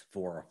Yankees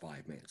 4 or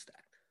 5-man stack.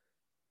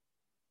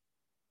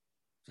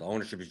 So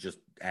ownership is just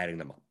adding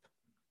them up.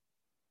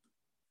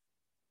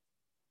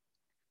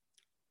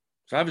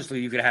 So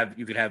obviously you could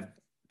have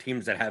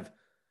teams that have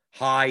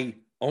high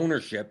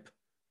ownership,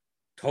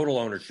 total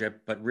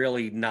ownership, but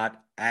really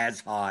not as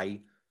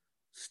high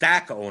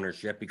stack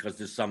ownership because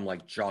there's some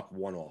like chalk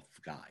one-off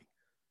guy,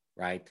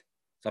 right?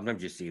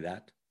 Sometimes you see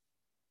that,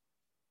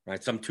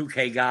 right? Some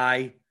 2K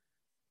guy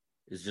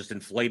is just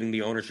inflating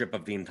the ownership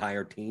of the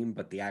entire team,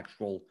 but the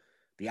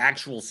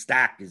actual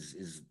stack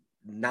is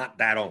not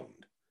that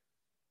owned,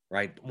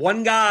 right?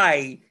 One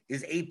guy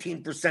is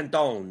 18%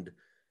 owned,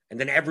 and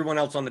then everyone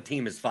else on the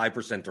team is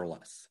 5% or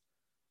less.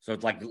 So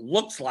it's like, it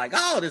looks like,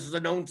 oh, this is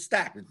an owned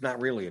stack. It's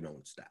not really an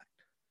owned stack.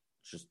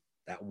 It's just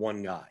that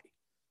one guy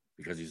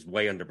because he's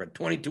way under, but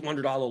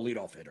 $2,200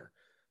 leadoff hitter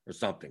or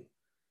something,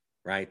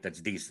 right?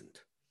 That's decent.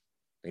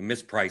 They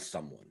mispriced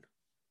someone.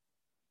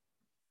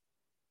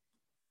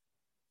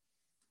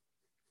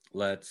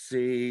 Let's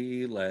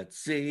see.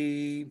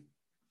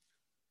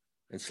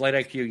 And Slate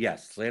IQ,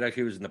 yes. Slate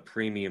IQ is in the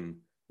premium,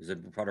 is a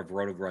part of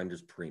Roto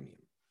Grinders Premium.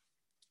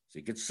 So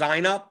you can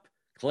sign up,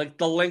 click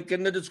the link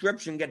in the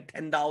description, get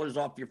 $10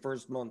 off your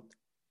first month.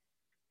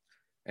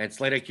 And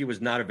Slate IQ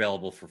is not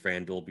available for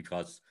FanDuel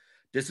because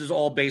this is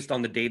all based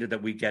on the data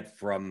that we get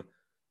from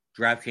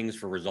DraftKings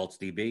for Results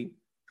DB.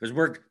 Because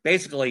we're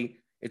basically,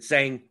 it's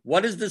saying,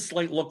 what does this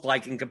slate look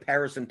like in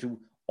comparison to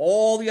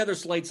all the other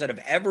slates that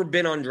have ever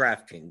been on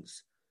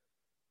DraftKings?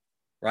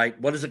 Right?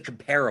 What is it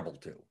comparable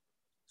to?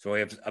 So we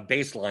have a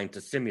baseline to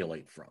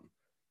simulate from.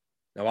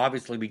 Now,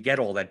 obviously, we get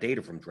all that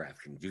data from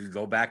DraftKings. You can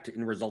go back to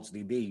in Results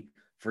DB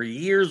for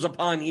years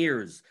upon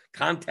years,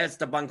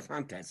 contest upon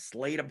contest,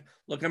 slate up.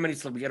 Look how many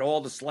slates. We get all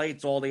the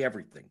slates, all the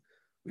everything.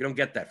 We don't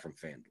get that from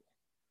FanDuel.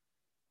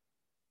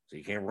 So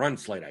you can't run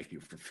Slate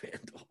IQ for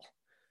FanDuel,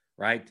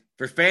 right?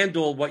 For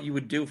FanDuel, what you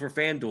would do for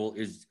FanDuel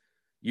is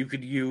you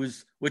could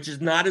use, which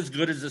is not as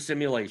good as a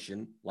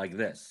simulation like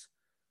this,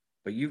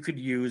 but you could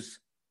use.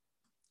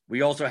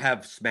 We also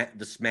have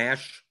the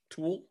Smash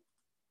tool,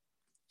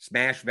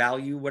 Smash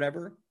value,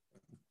 whatever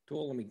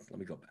tool. Let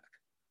me go back.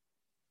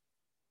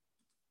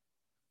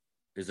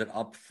 Is it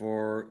up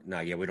for? No,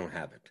 yeah, we don't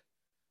have it.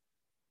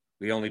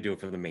 We only do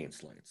it for the main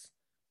slates.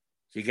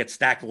 So you get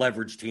stack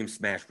leverage team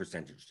smash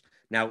percentage.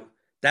 Now,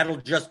 That'll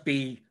just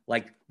be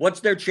like,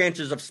 what's their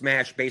chances of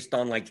smash based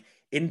on like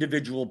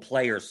individual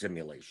player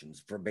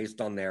simulations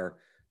based on their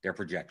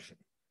projection.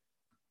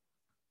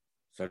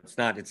 So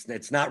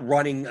it's not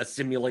running a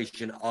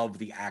simulation of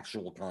the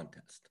actual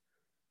contest.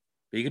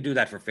 But you can do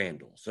that for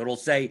FanDuel. So it'll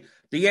say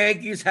the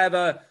Yankees have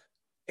a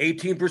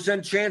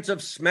 18% chance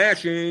of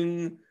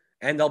smashing,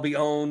 and they'll be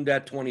owned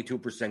at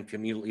 22%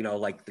 communal,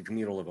 like the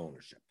communal of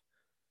ownership,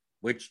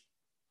 which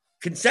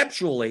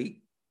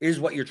conceptually is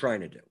what you're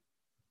trying to do.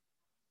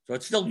 So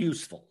it's still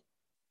useful,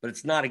 but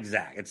it's not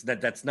exact.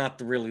 That's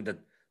not really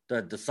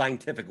the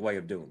scientific way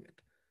of doing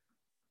it.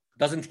 It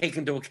doesn't take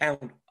into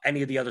account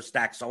any of the other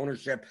stacks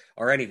ownership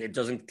or anything. It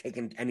doesn't take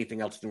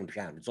anything else into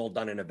account. It's all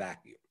done in a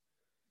vacuum.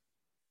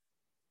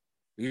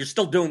 You're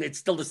still doing it's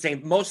still the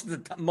same most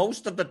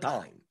of the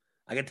time.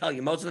 I can tell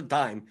you most of the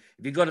time,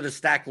 if you go to the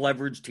stack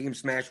leverage team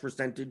smash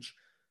percentage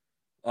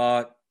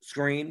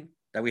screen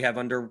that we have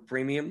under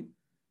premium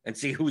and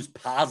see who's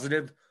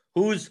positive,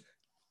 whose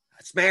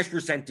smash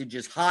percentage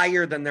is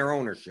higher than their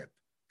ownership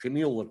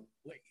cumulatively.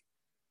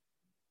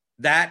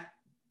 That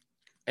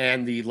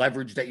and the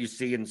leverage that you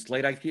see in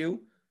Slate IQ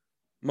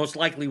most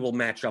likely will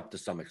match up to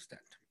some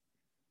extent.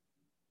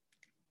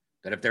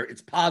 That if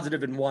it's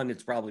positive in one,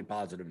 it's probably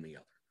positive in the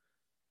other.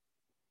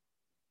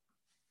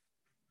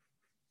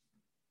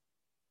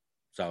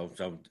 So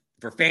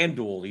for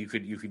FanDuel, you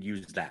could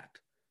use that.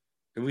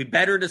 It would be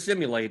better to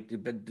simulate, to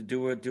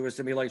do a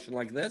simulation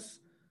like this,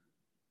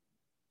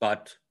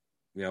 but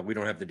we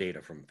don't have the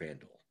data from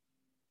FanDuel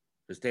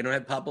because they don't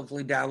have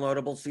publicly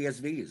downloadable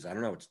CSVs. I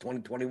don't know. It's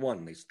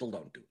 2021. They still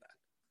don't do that.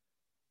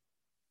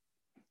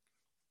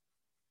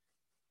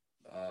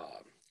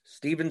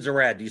 Steven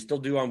Zarad, do you still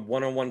do on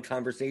one-on-one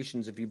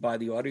conversations if you buy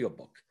the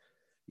audiobook?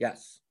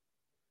 Yes.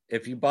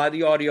 If you buy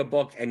the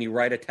audiobook and you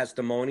write a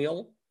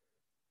testimonial,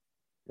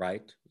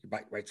 right? You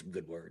write some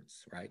good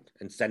words, right?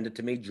 And send it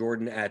to me,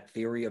 Jordan at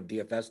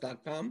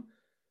theoryofdfs.com.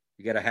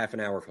 You get a half an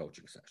hour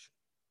coaching session.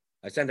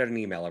 I send out an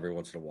email every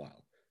once in a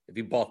while. If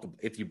you bought the book,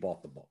 if you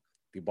bought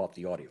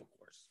the audio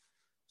course.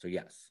 So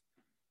yes.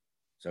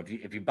 So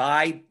if you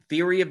buy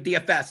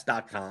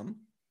theoryofdfs.com,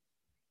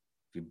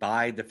 if you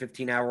buy the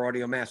 15-hour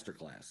audio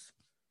masterclass,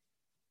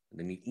 and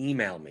then you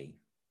email me,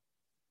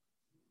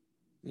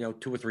 2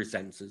 or 3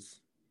 sentences.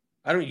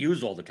 I don't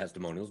use all the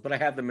testimonials, but I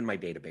have them in my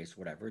database,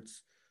 whatever.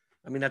 It's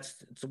a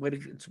way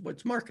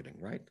it's marketing,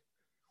 right?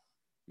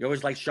 You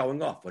always like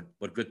showing off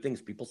what good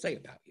things people say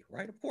about you,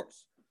 right? Of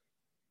course.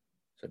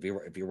 So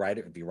if you write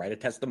a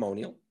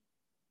testimonial,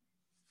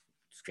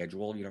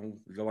 schedule,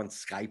 go on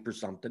Skype or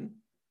something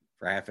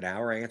for half an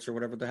hour, answer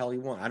whatever the hell you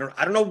want. I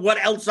don't know what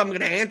else I'm going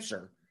to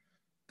answer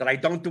that I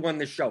don't do on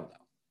this show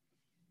though.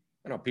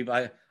 I know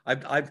people.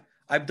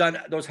 I've done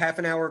those half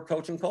an hour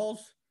coaching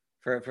calls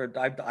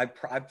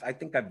I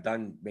think I've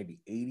done maybe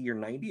 80 or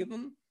 90 of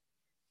them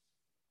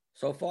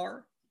so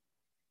far.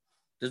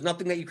 There's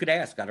nothing that you could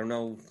ask. I don't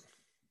know.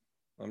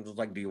 I'm just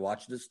like, do you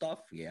watch this stuff?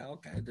 Yeah,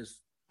 okay. I'm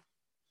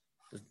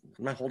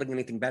not holding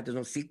anything back. There's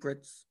no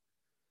secrets.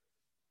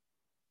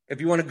 If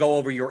you want to go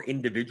over your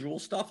individual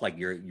stuff, like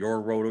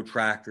your roto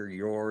tracker,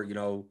 your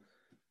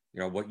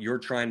what you're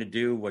trying to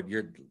do, what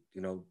you're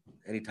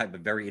any type of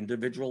very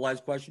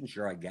individualized question,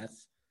 sure, I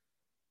guess.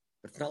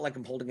 But it's not like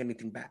I'm holding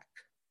anything back.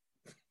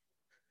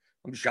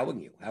 I'm showing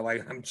you how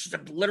I'm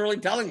just literally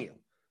telling you,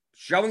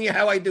 showing you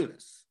how I do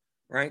this,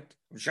 right?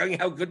 I'm showing you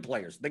how good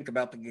players think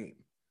about the game.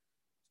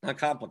 It's not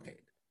complicated.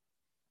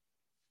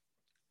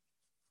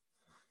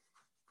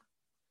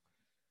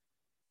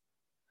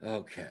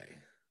 Okay.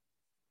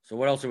 So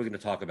what else are we going to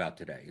talk about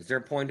today? Is there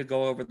a point to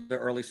go over the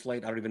early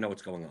slate? I don't even know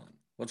what's going on.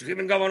 What's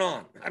even going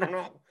on? I don't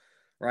know,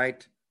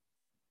 right?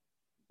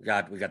 We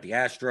got the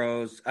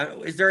Astros.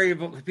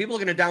 People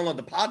are going to download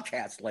the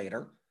podcast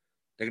later?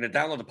 They're going to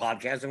download the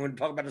podcast and we're going to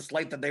talk about a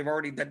slate that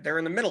they're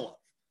in the middle of,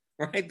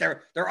 right?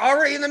 They're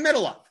already in the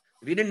middle of.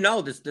 If you didn't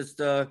know,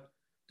 the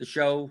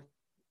show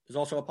is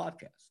also a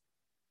podcast,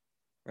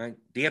 right?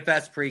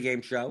 DFS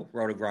pregame show,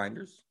 Roto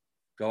Grinders.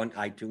 Go on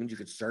iTunes. You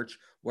could search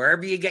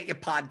wherever you get your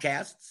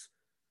podcasts.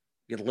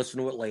 You can listen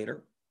to it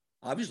later.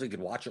 Obviously, you could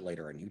watch it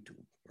later on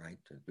YouTube, right?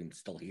 It's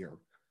still here.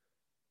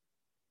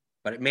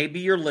 But maybe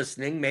you're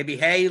listening. Maybe,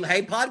 hey,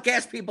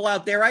 podcast people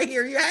out there, I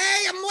hear you.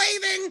 Hey, I'm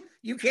waving.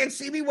 You can't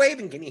see me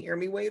waving. Can you hear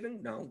me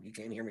waving? No, you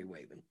can't hear me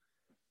waving.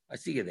 I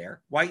see you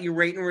there. Why don't you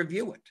rate and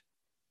review it?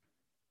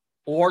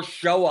 Or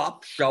show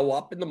up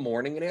in the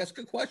morning and ask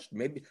a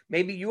question.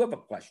 Maybe you have a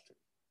question.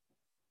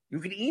 You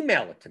can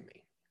email it to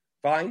me.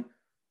 Fine.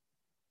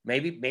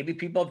 Maybe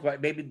people,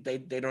 maybe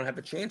they don't have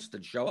a chance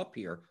to show up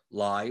here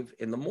live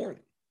in the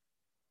morning.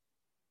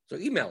 So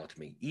email it to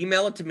me.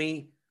 Email it to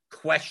me,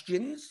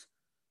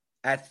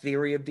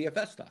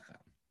 questions@theoryofdfs.com.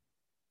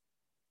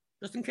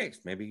 Just in case.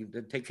 Maybe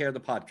take care of the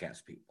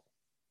podcast people.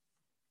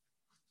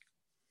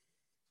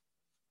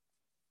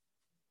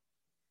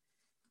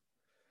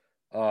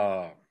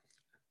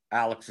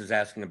 Alex is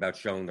asking about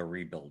showing the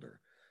rebuilder.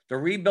 The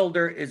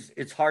rebuilder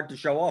it's hard to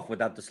show off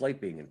without the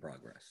slate being in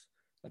progress.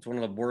 That's one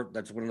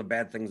of the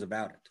bad things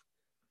about it.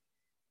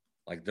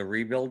 Like the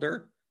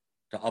rebuilder,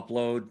 to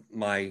upload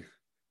my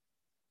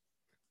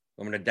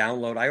I'm going to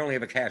download. I only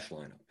have a cash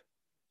lineup,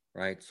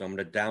 right? So I'm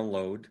going to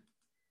download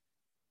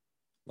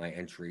my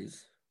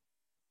entries.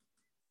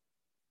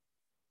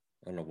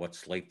 I don't know what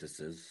slate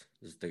this is.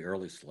 This is the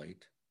early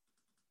slate.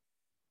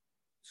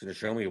 It's going to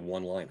show me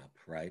one lineup,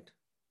 right?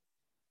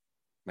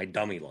 My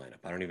dummy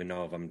lineup. I don't even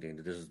know if I'm doing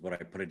this. Is what I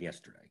put in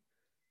yesterday.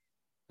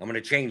 I'm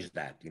going to change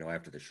that,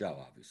 after the show,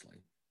 obviously.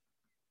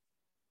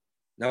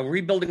 Now,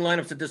 rebuilding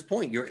lineups at this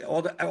point,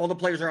 all the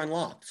players are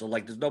unlocked. So,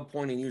 there's no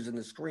point in using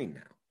the screen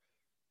now,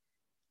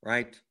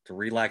 right? To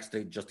relax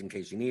just in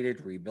case you need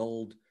it,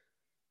 rebuild.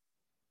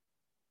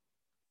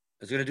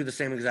 It's going to do the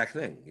same exact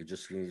thing. You're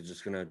just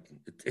going to,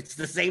 it's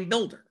the same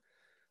builder.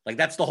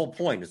 That's the whole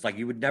point. It's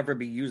you would never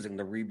be using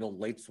the rebuild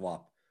late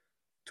swap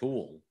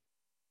tool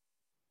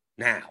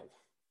now.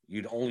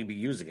 You'd only be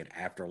using it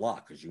after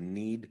lock because you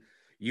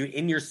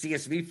in your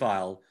CSV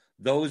file,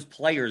 those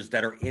players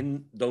that are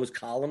in those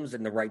columns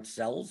in the right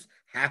cells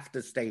have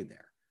to stay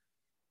there.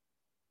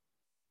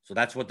 So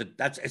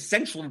that's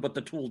essentially what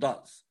the tool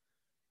does,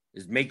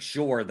 is make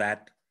sure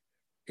that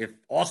if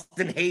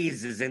Austin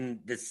Hayes is in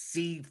the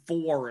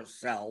C4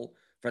 cell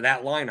for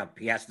that lineup,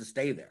 he has to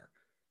stay there.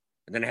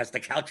 And then it has to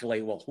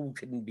calculate, well, who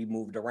can be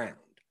moved around?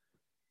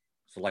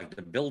 So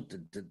the build,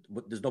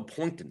 there's no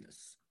point in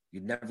this.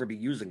 You'd never be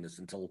using this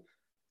until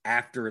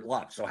after it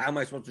locks. So how am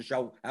I supposed to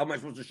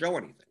show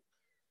anything?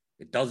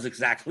 It does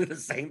exactly the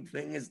same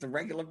thing as the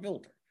regular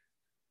builder.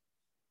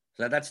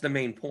 So that's the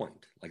main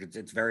point.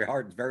 It's very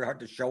hard. It's very hard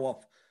to show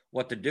off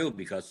what to do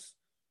because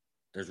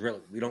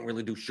we don't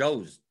really do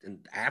shows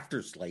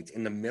after slates,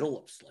 in the middle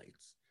of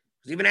slates.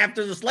 Because even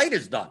after the slate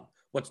is done,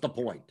 what's the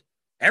point?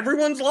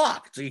 Everyone's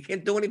locked, so you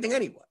can't do anything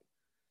anyway.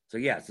 So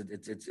yes,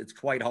 it's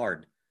quite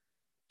hard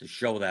to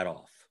show that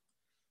off.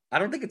 I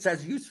don't think it's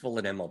as useful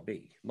in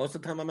MLB. Most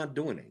of the time, I'm not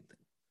doing anything.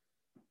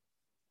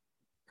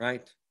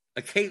 Right?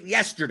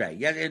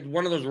 Yesterday,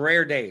 one of those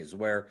rare days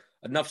where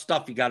enough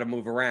stuff you got to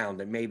move around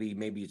that maybe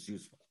it's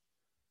useful.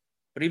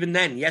 But even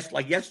then,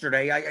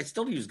 yesterday, I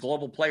still use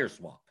global player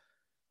swap.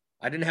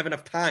 I didn't have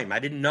enough time. I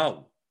didn't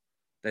know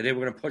that they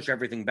were going to push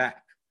everything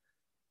back.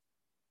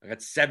 I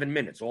got 7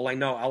 minutes. All I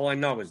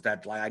know is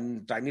that I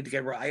need to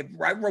get. I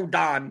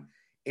Rodon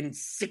in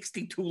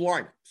 62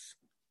 lineups,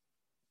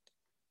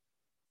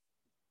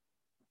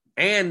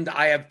 and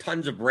I have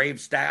tons of Brave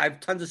stack. I have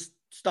tons of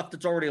stuff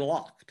that's already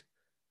locked.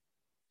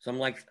 So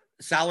I'm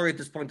salary at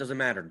this point doesn't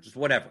matter. Just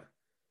whatever.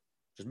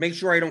 Just make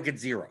sure I don't get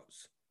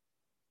zeros.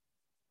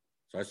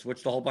 So I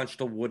switched a whole bunch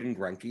to Wood and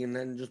Greinke, and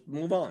then just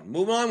move on.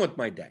 Move on with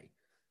my day.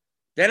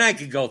 Then I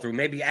could go through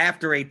maybe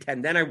after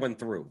 8-10. Then I went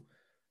through,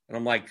 and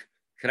I'm like,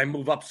 can I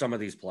move up some of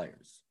these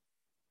players?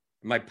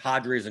 My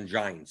Padres and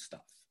Giants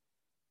stuff.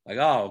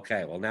 Oh,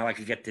 okay. Well, now I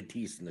could get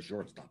Tatis in the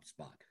shortstop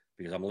spot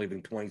because I'm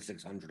leaving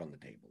 2,600 on the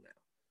table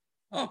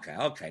now.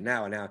 Okay.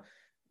 Now, on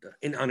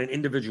an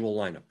individual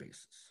lineup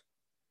basis.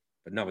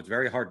 But no, it's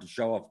very hard to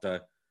show off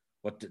the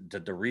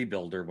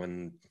rebuilder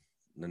when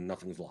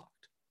nothing's locked.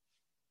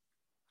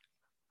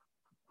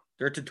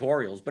 There are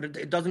tutorials, but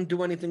it doesn't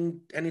do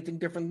anything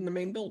different than the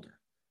main builder,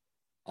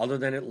 other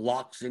than it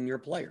locks in your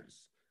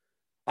players.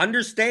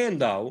 Understand,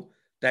 though,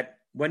 that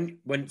when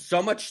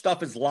so much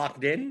stuff is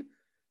locked in,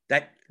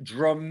 that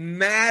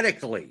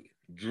dramatically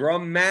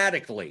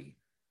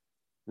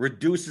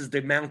reduces the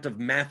amount of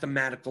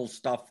mathematical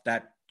stuff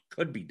that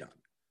could be done.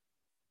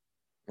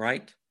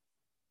 Right?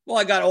 Well,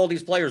 I got all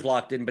these players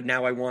locked in, but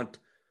now I want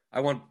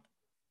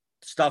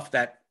stuff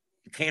that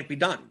can't be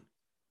done.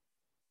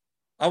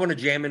 I want to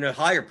jam in a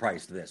higher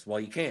price to this. Well,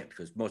 you can't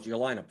because most of your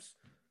lineups.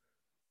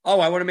 Oh,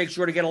 I want to make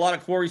sure to get a lot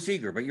of Corey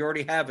Seager, but you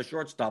already have a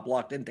shortstop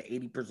locked into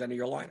 80% of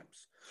your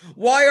lineups.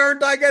 Why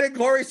aren't I getting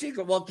Corey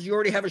Seager? Well, because you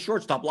already have a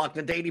shortstop locked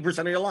into 80%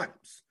 of your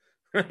lineups,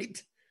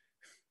 right?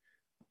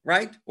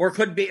 Right? Or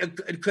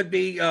it could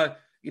be,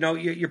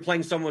 you're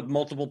playing someone with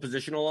multiple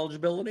positional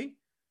eligibility,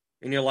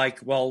 and you're like,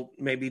 well,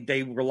 maybe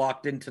they were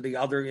locked into the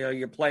other.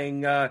 You're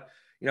playing,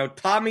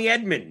 Tommy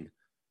Edman,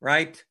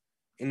 right?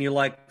 And you're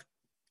like,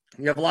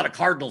 you have a lot of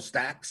Cardinal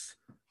stacks.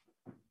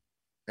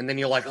 And then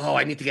you're like, oh,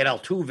 I need to get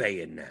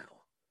Altuve in now.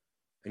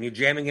 And you're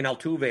jamming in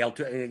Altuve,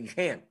 and you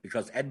can't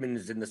because Edman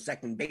is in the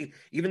second base.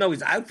 Even though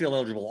he's outfield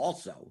eligible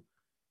also,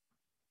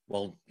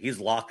 well, he's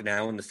locked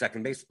now in the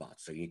second base spot.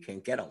 So you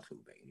can't get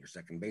Altuve in your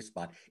second base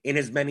spot in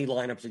as many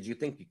lineups as you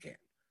think you can.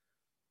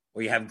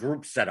 Or you have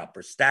groups set up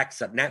or stacks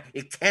set up. Now,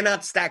 it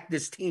cannot stack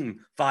this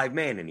team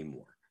 5-man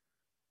anymore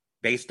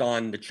based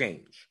on the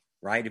change,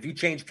 right? If you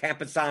change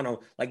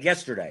Campusano, like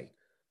yesterday,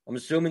 I'm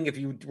assuming if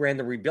you ran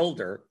the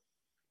rebuilder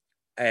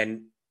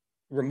and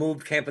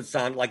removed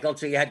Campusano,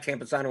 let's say you had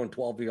Campusano in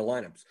 12 of your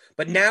lineups,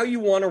 but now you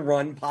want to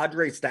run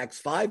Padre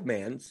stacks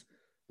 5-mans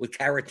with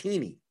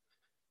Caratini.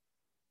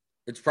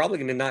 It's probably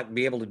going to not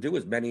be able to do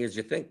as many as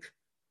you think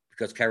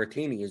because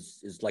Caratini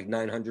is like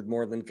 900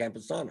 more than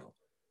Campusano.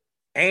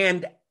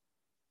 And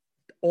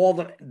all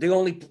the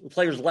only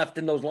players left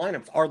in those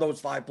lineups are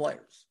those 5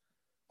 players,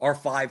 are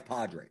 5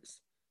 Padres.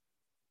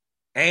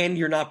 And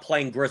you're not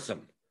playing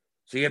Grissom.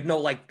 So you have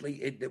no,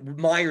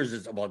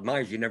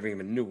 Myers you never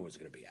even knew was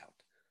going to be out.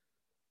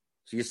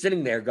 So you're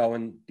sitting there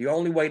going, the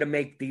only way to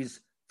make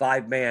these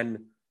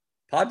 5-man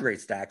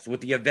Padres stacks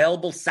with the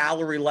available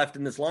salary left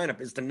in this lineup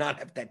is to not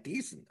have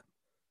Tatis in them.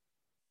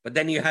 But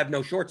then you have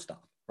no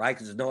shortstop, right?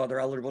 Because there's no other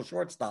eligible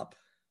shortstop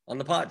on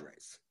the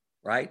Padres,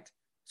 right?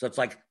 So it's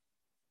like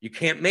you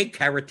can't make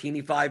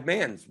Caratini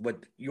 5-mans.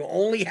 You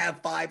only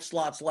have 5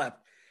 slots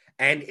left,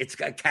 and it's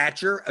a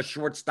catcher, a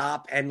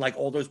shortstop, and like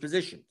all those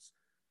positions.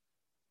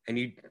 And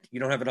you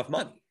don't have enough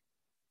money.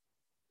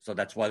 So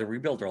that's why the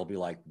rebuilder will be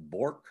like,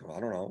 Bork, I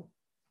don't know,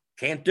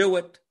 can't do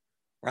it,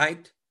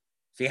 right?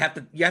 So you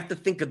have to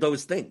think of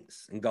those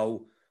things and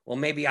go, well,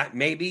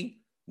 maybe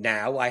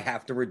now I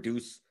have to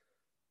reduce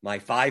my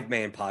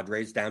 5-man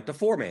Padres down to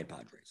 4-man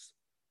Padres.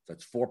 So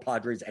that's 4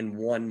 Padres and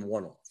 1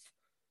 one-off.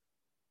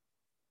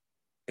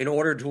 In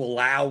order to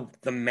allow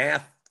the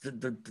math,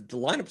 the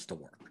lineups to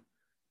work.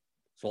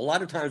 So a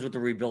lot of times with the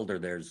rebuilder,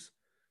 there's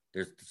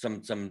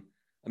some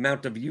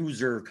amount of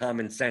user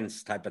common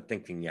sense type of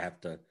thinking you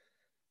have to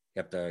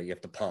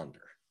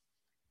ponder.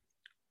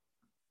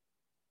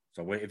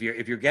 So if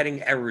you're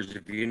getting errors,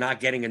 if you're not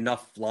getting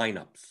enough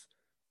lineups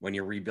when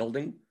you're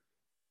rebuilding,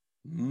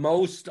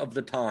 most of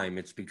the time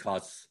it's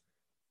because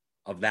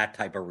of that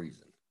type of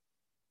reason.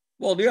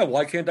 Well, yeah,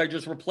 why can't I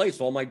just replace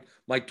all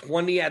my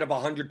 20 out of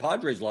 100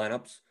 Padres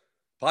lineups,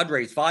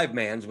 Padres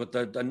 5-mans with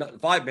the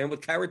 5-man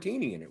with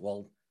Caratini in it?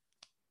 Well,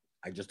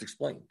 I just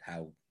explained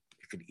how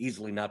it could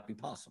easily not be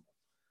possible.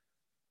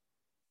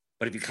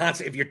 But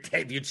if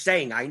you're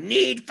saying I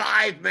need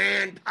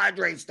 5-man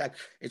Padres stack,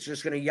 it's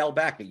just going to yell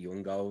back at you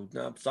and go,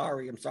 no, I'm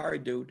sorry,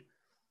 dude,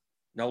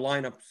 no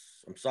lineups,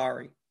 I'm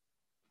sorry.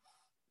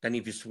 Then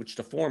if you switch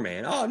to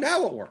 4-man, oh,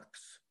 now it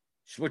works.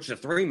 Switch to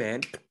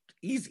 3-man,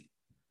 easy.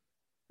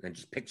 And then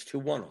just picks 2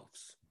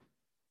 one-offs.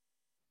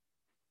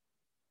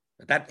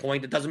 At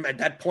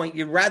that point,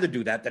 you'd rather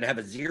do that than have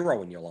a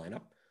 0 in your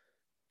lineup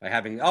by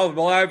having, I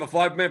have a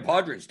 5-man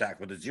Padres stack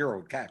with a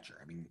 0 catcher.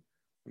 I mean,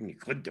 you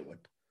could do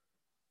it.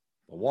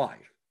 But why?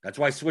 That's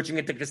why switching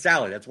it to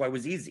Casale, that's why it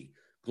was easy.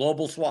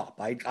 Global swap.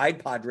 I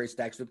had Padres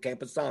stacks with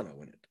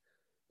Campusano in it.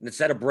 And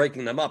instead of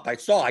breaking them up, I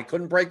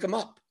couldn't break them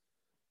up.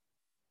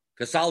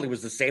 Casale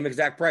was the same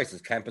exact price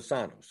as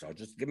Campusano. So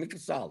just give me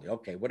Casale.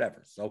 Okay,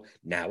 whatever. So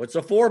now it's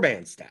a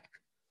 4-man stack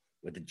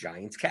with the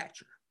Giants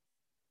catcher.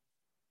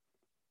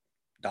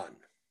 Done.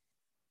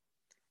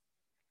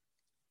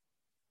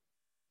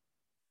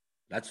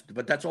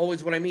 That's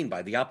always what I mean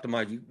by the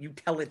optimize. You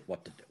tell it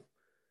what to do.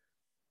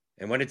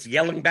 And when it's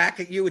yelling back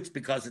at you, it's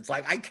because it's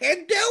like, I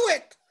can't do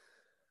it.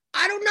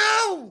 I don't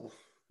know.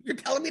 You're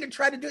telling me to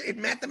try to do it. It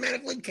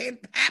mathematically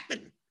can't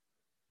happen.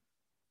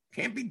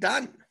 Can't be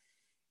done.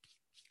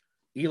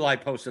 Eli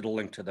posted a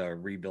link to the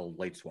rebuild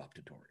late swap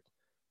tutorial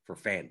for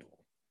FanDuel.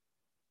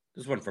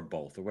 This one for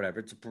both or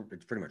whatever. It's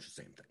pretty much the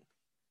same thing.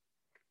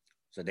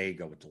 So there you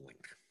go with the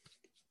link.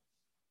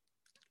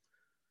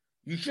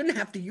 You shouldn't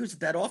have to use it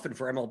that often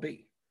for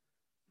MLB.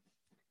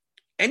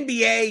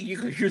 NBA, you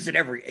can use it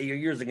you're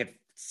using it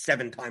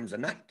 7 times a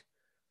night.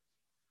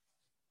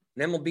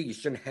 In MLB, you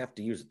shouldn't have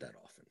to use it that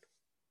often.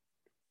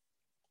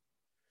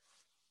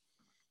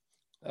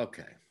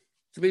 Okay.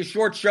 So be a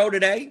short show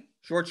today.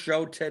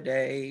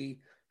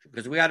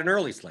 Because we got an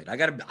early slate. I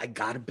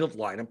gotta build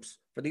lineups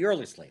for the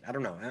early slate. I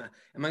don't know.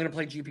 Am I going to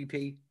play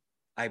GPP?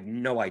 I have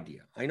no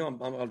idea. I know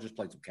I'll just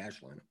play some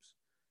cash lineups,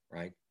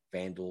 right?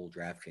 FanDuel,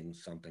 DraftKings,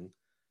 something.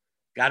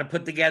 Got to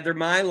put together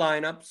my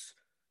lineups.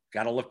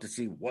 Got to look to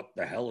see what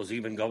the hell is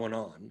even going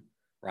on,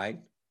 right?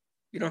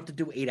 You don't have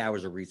to do 8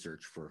 hours of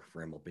research for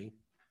MLB.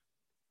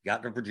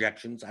 Got the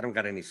projections. I don't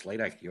got any slate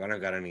IQ. I don't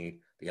got any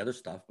the other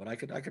stuff, but I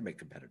could make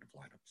competitive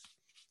lineups.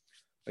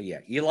 But yeah,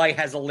 Eli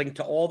has a link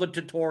to all the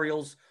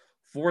tutorials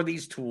for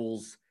these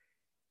tools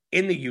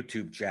in the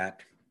YouTube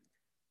chat.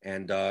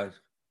 And if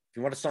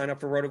you want to sign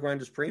up for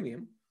Roto-Grinders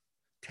Premium,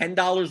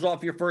 $10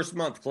 off your first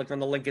month. Click on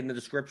the link in the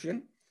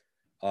description.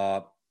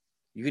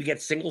 You could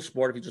get single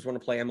sport if you just want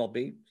to play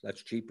MLB. So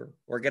that's cheaper.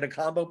 Or get a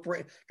combo.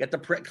 Get the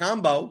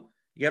combo.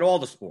 You get all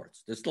the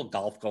sports. There's still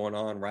golf going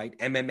on, right?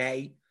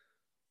 MMA.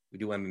 We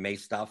do MMA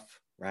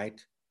stuff,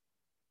 right?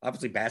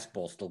 Obviously,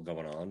 basketball's still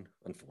going on,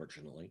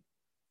 unfortunately.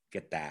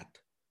 Get that,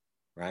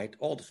 right?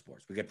 All the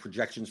sports. We get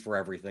projections for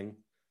everything,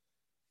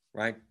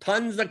 right?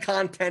 Tons of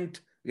content.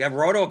 We have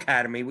Roto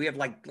Academy. We have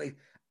like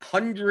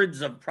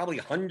hundreds of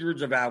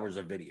hours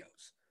of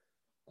videos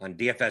on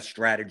DFS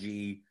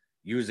strategy,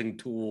 using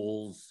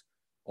tools,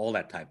 all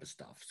that type of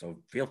stuff. So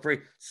feel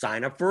free,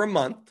 sign up for a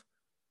month,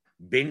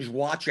 binge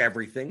watch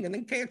everything, and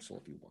then cancel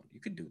if you want.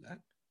 You could do that,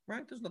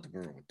 right? There's nothing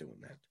wrong with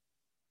doing that.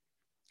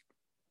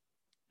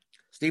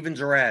 Steven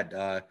Gerard,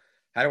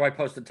 how do I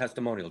post a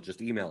testimonial?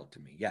 Just email it to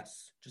me.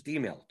 Yes, just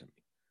email it to me.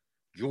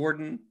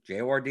 Jordan,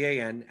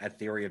 Jordan,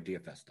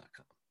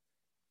 @theoryofdfs.com.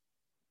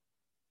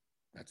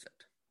 That's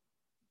it.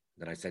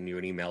 Then I send you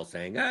an email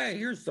saying, hey,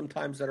 here's some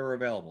times that are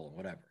available,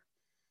 whatever.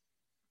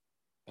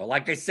 But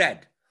like I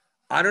said,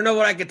 I don't know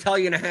what I could tell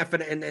you in a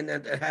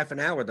half an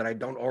hour that I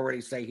don't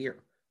already say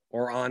here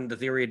or on the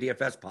Theory of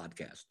DFS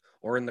podcast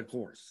or in the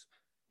course.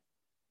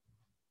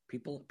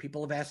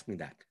 People have asked me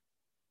that.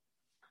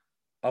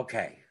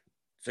 Okay,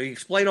 so you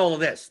explain all of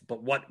this,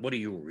 but what do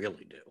you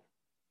really do?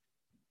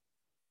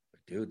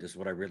 dude, this is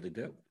what I really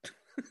do.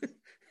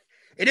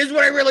 It is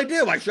what I really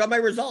do. I show my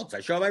results.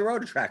 I show my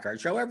road tracker. I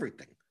show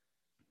everything.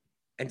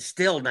 And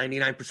still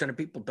 99% of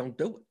people don't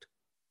do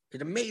it.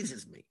 It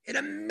amazes me. It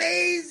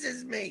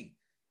amazes me.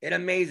 It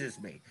amazes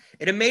me.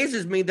 It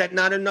amazes me that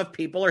not enough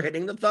people are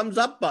hitting the thumbs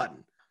up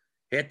button.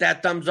 Hit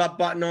that thumbs up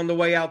button on the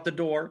way out the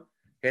door.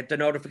 Hit the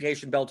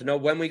notification bell to know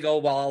when we go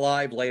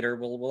live later.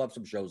 We'll have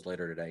some shows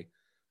later today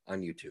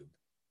on YouTube.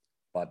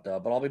 But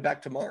I'll be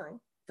back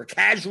tomorrow for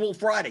Casual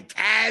Friday.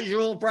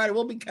 Casual Friday.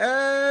 We'll be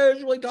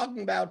casually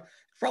talking about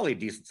probably a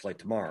decent slate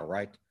tomorrow,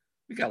 right?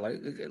 We got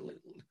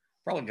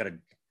probably got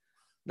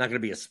not going to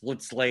be a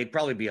split slate.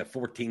 Probably be a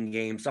 14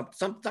 game,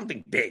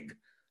 something big,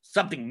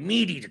 something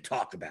meaty to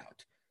talk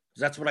about.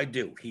 Because that's what I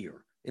do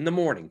here in the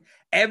morning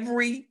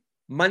every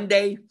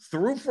Monday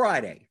through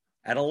Friday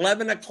at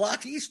 11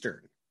 o'clock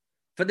Eastern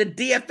for the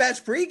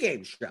DFS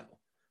pregame show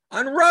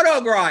on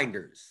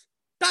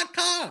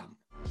RotoGrinders.com.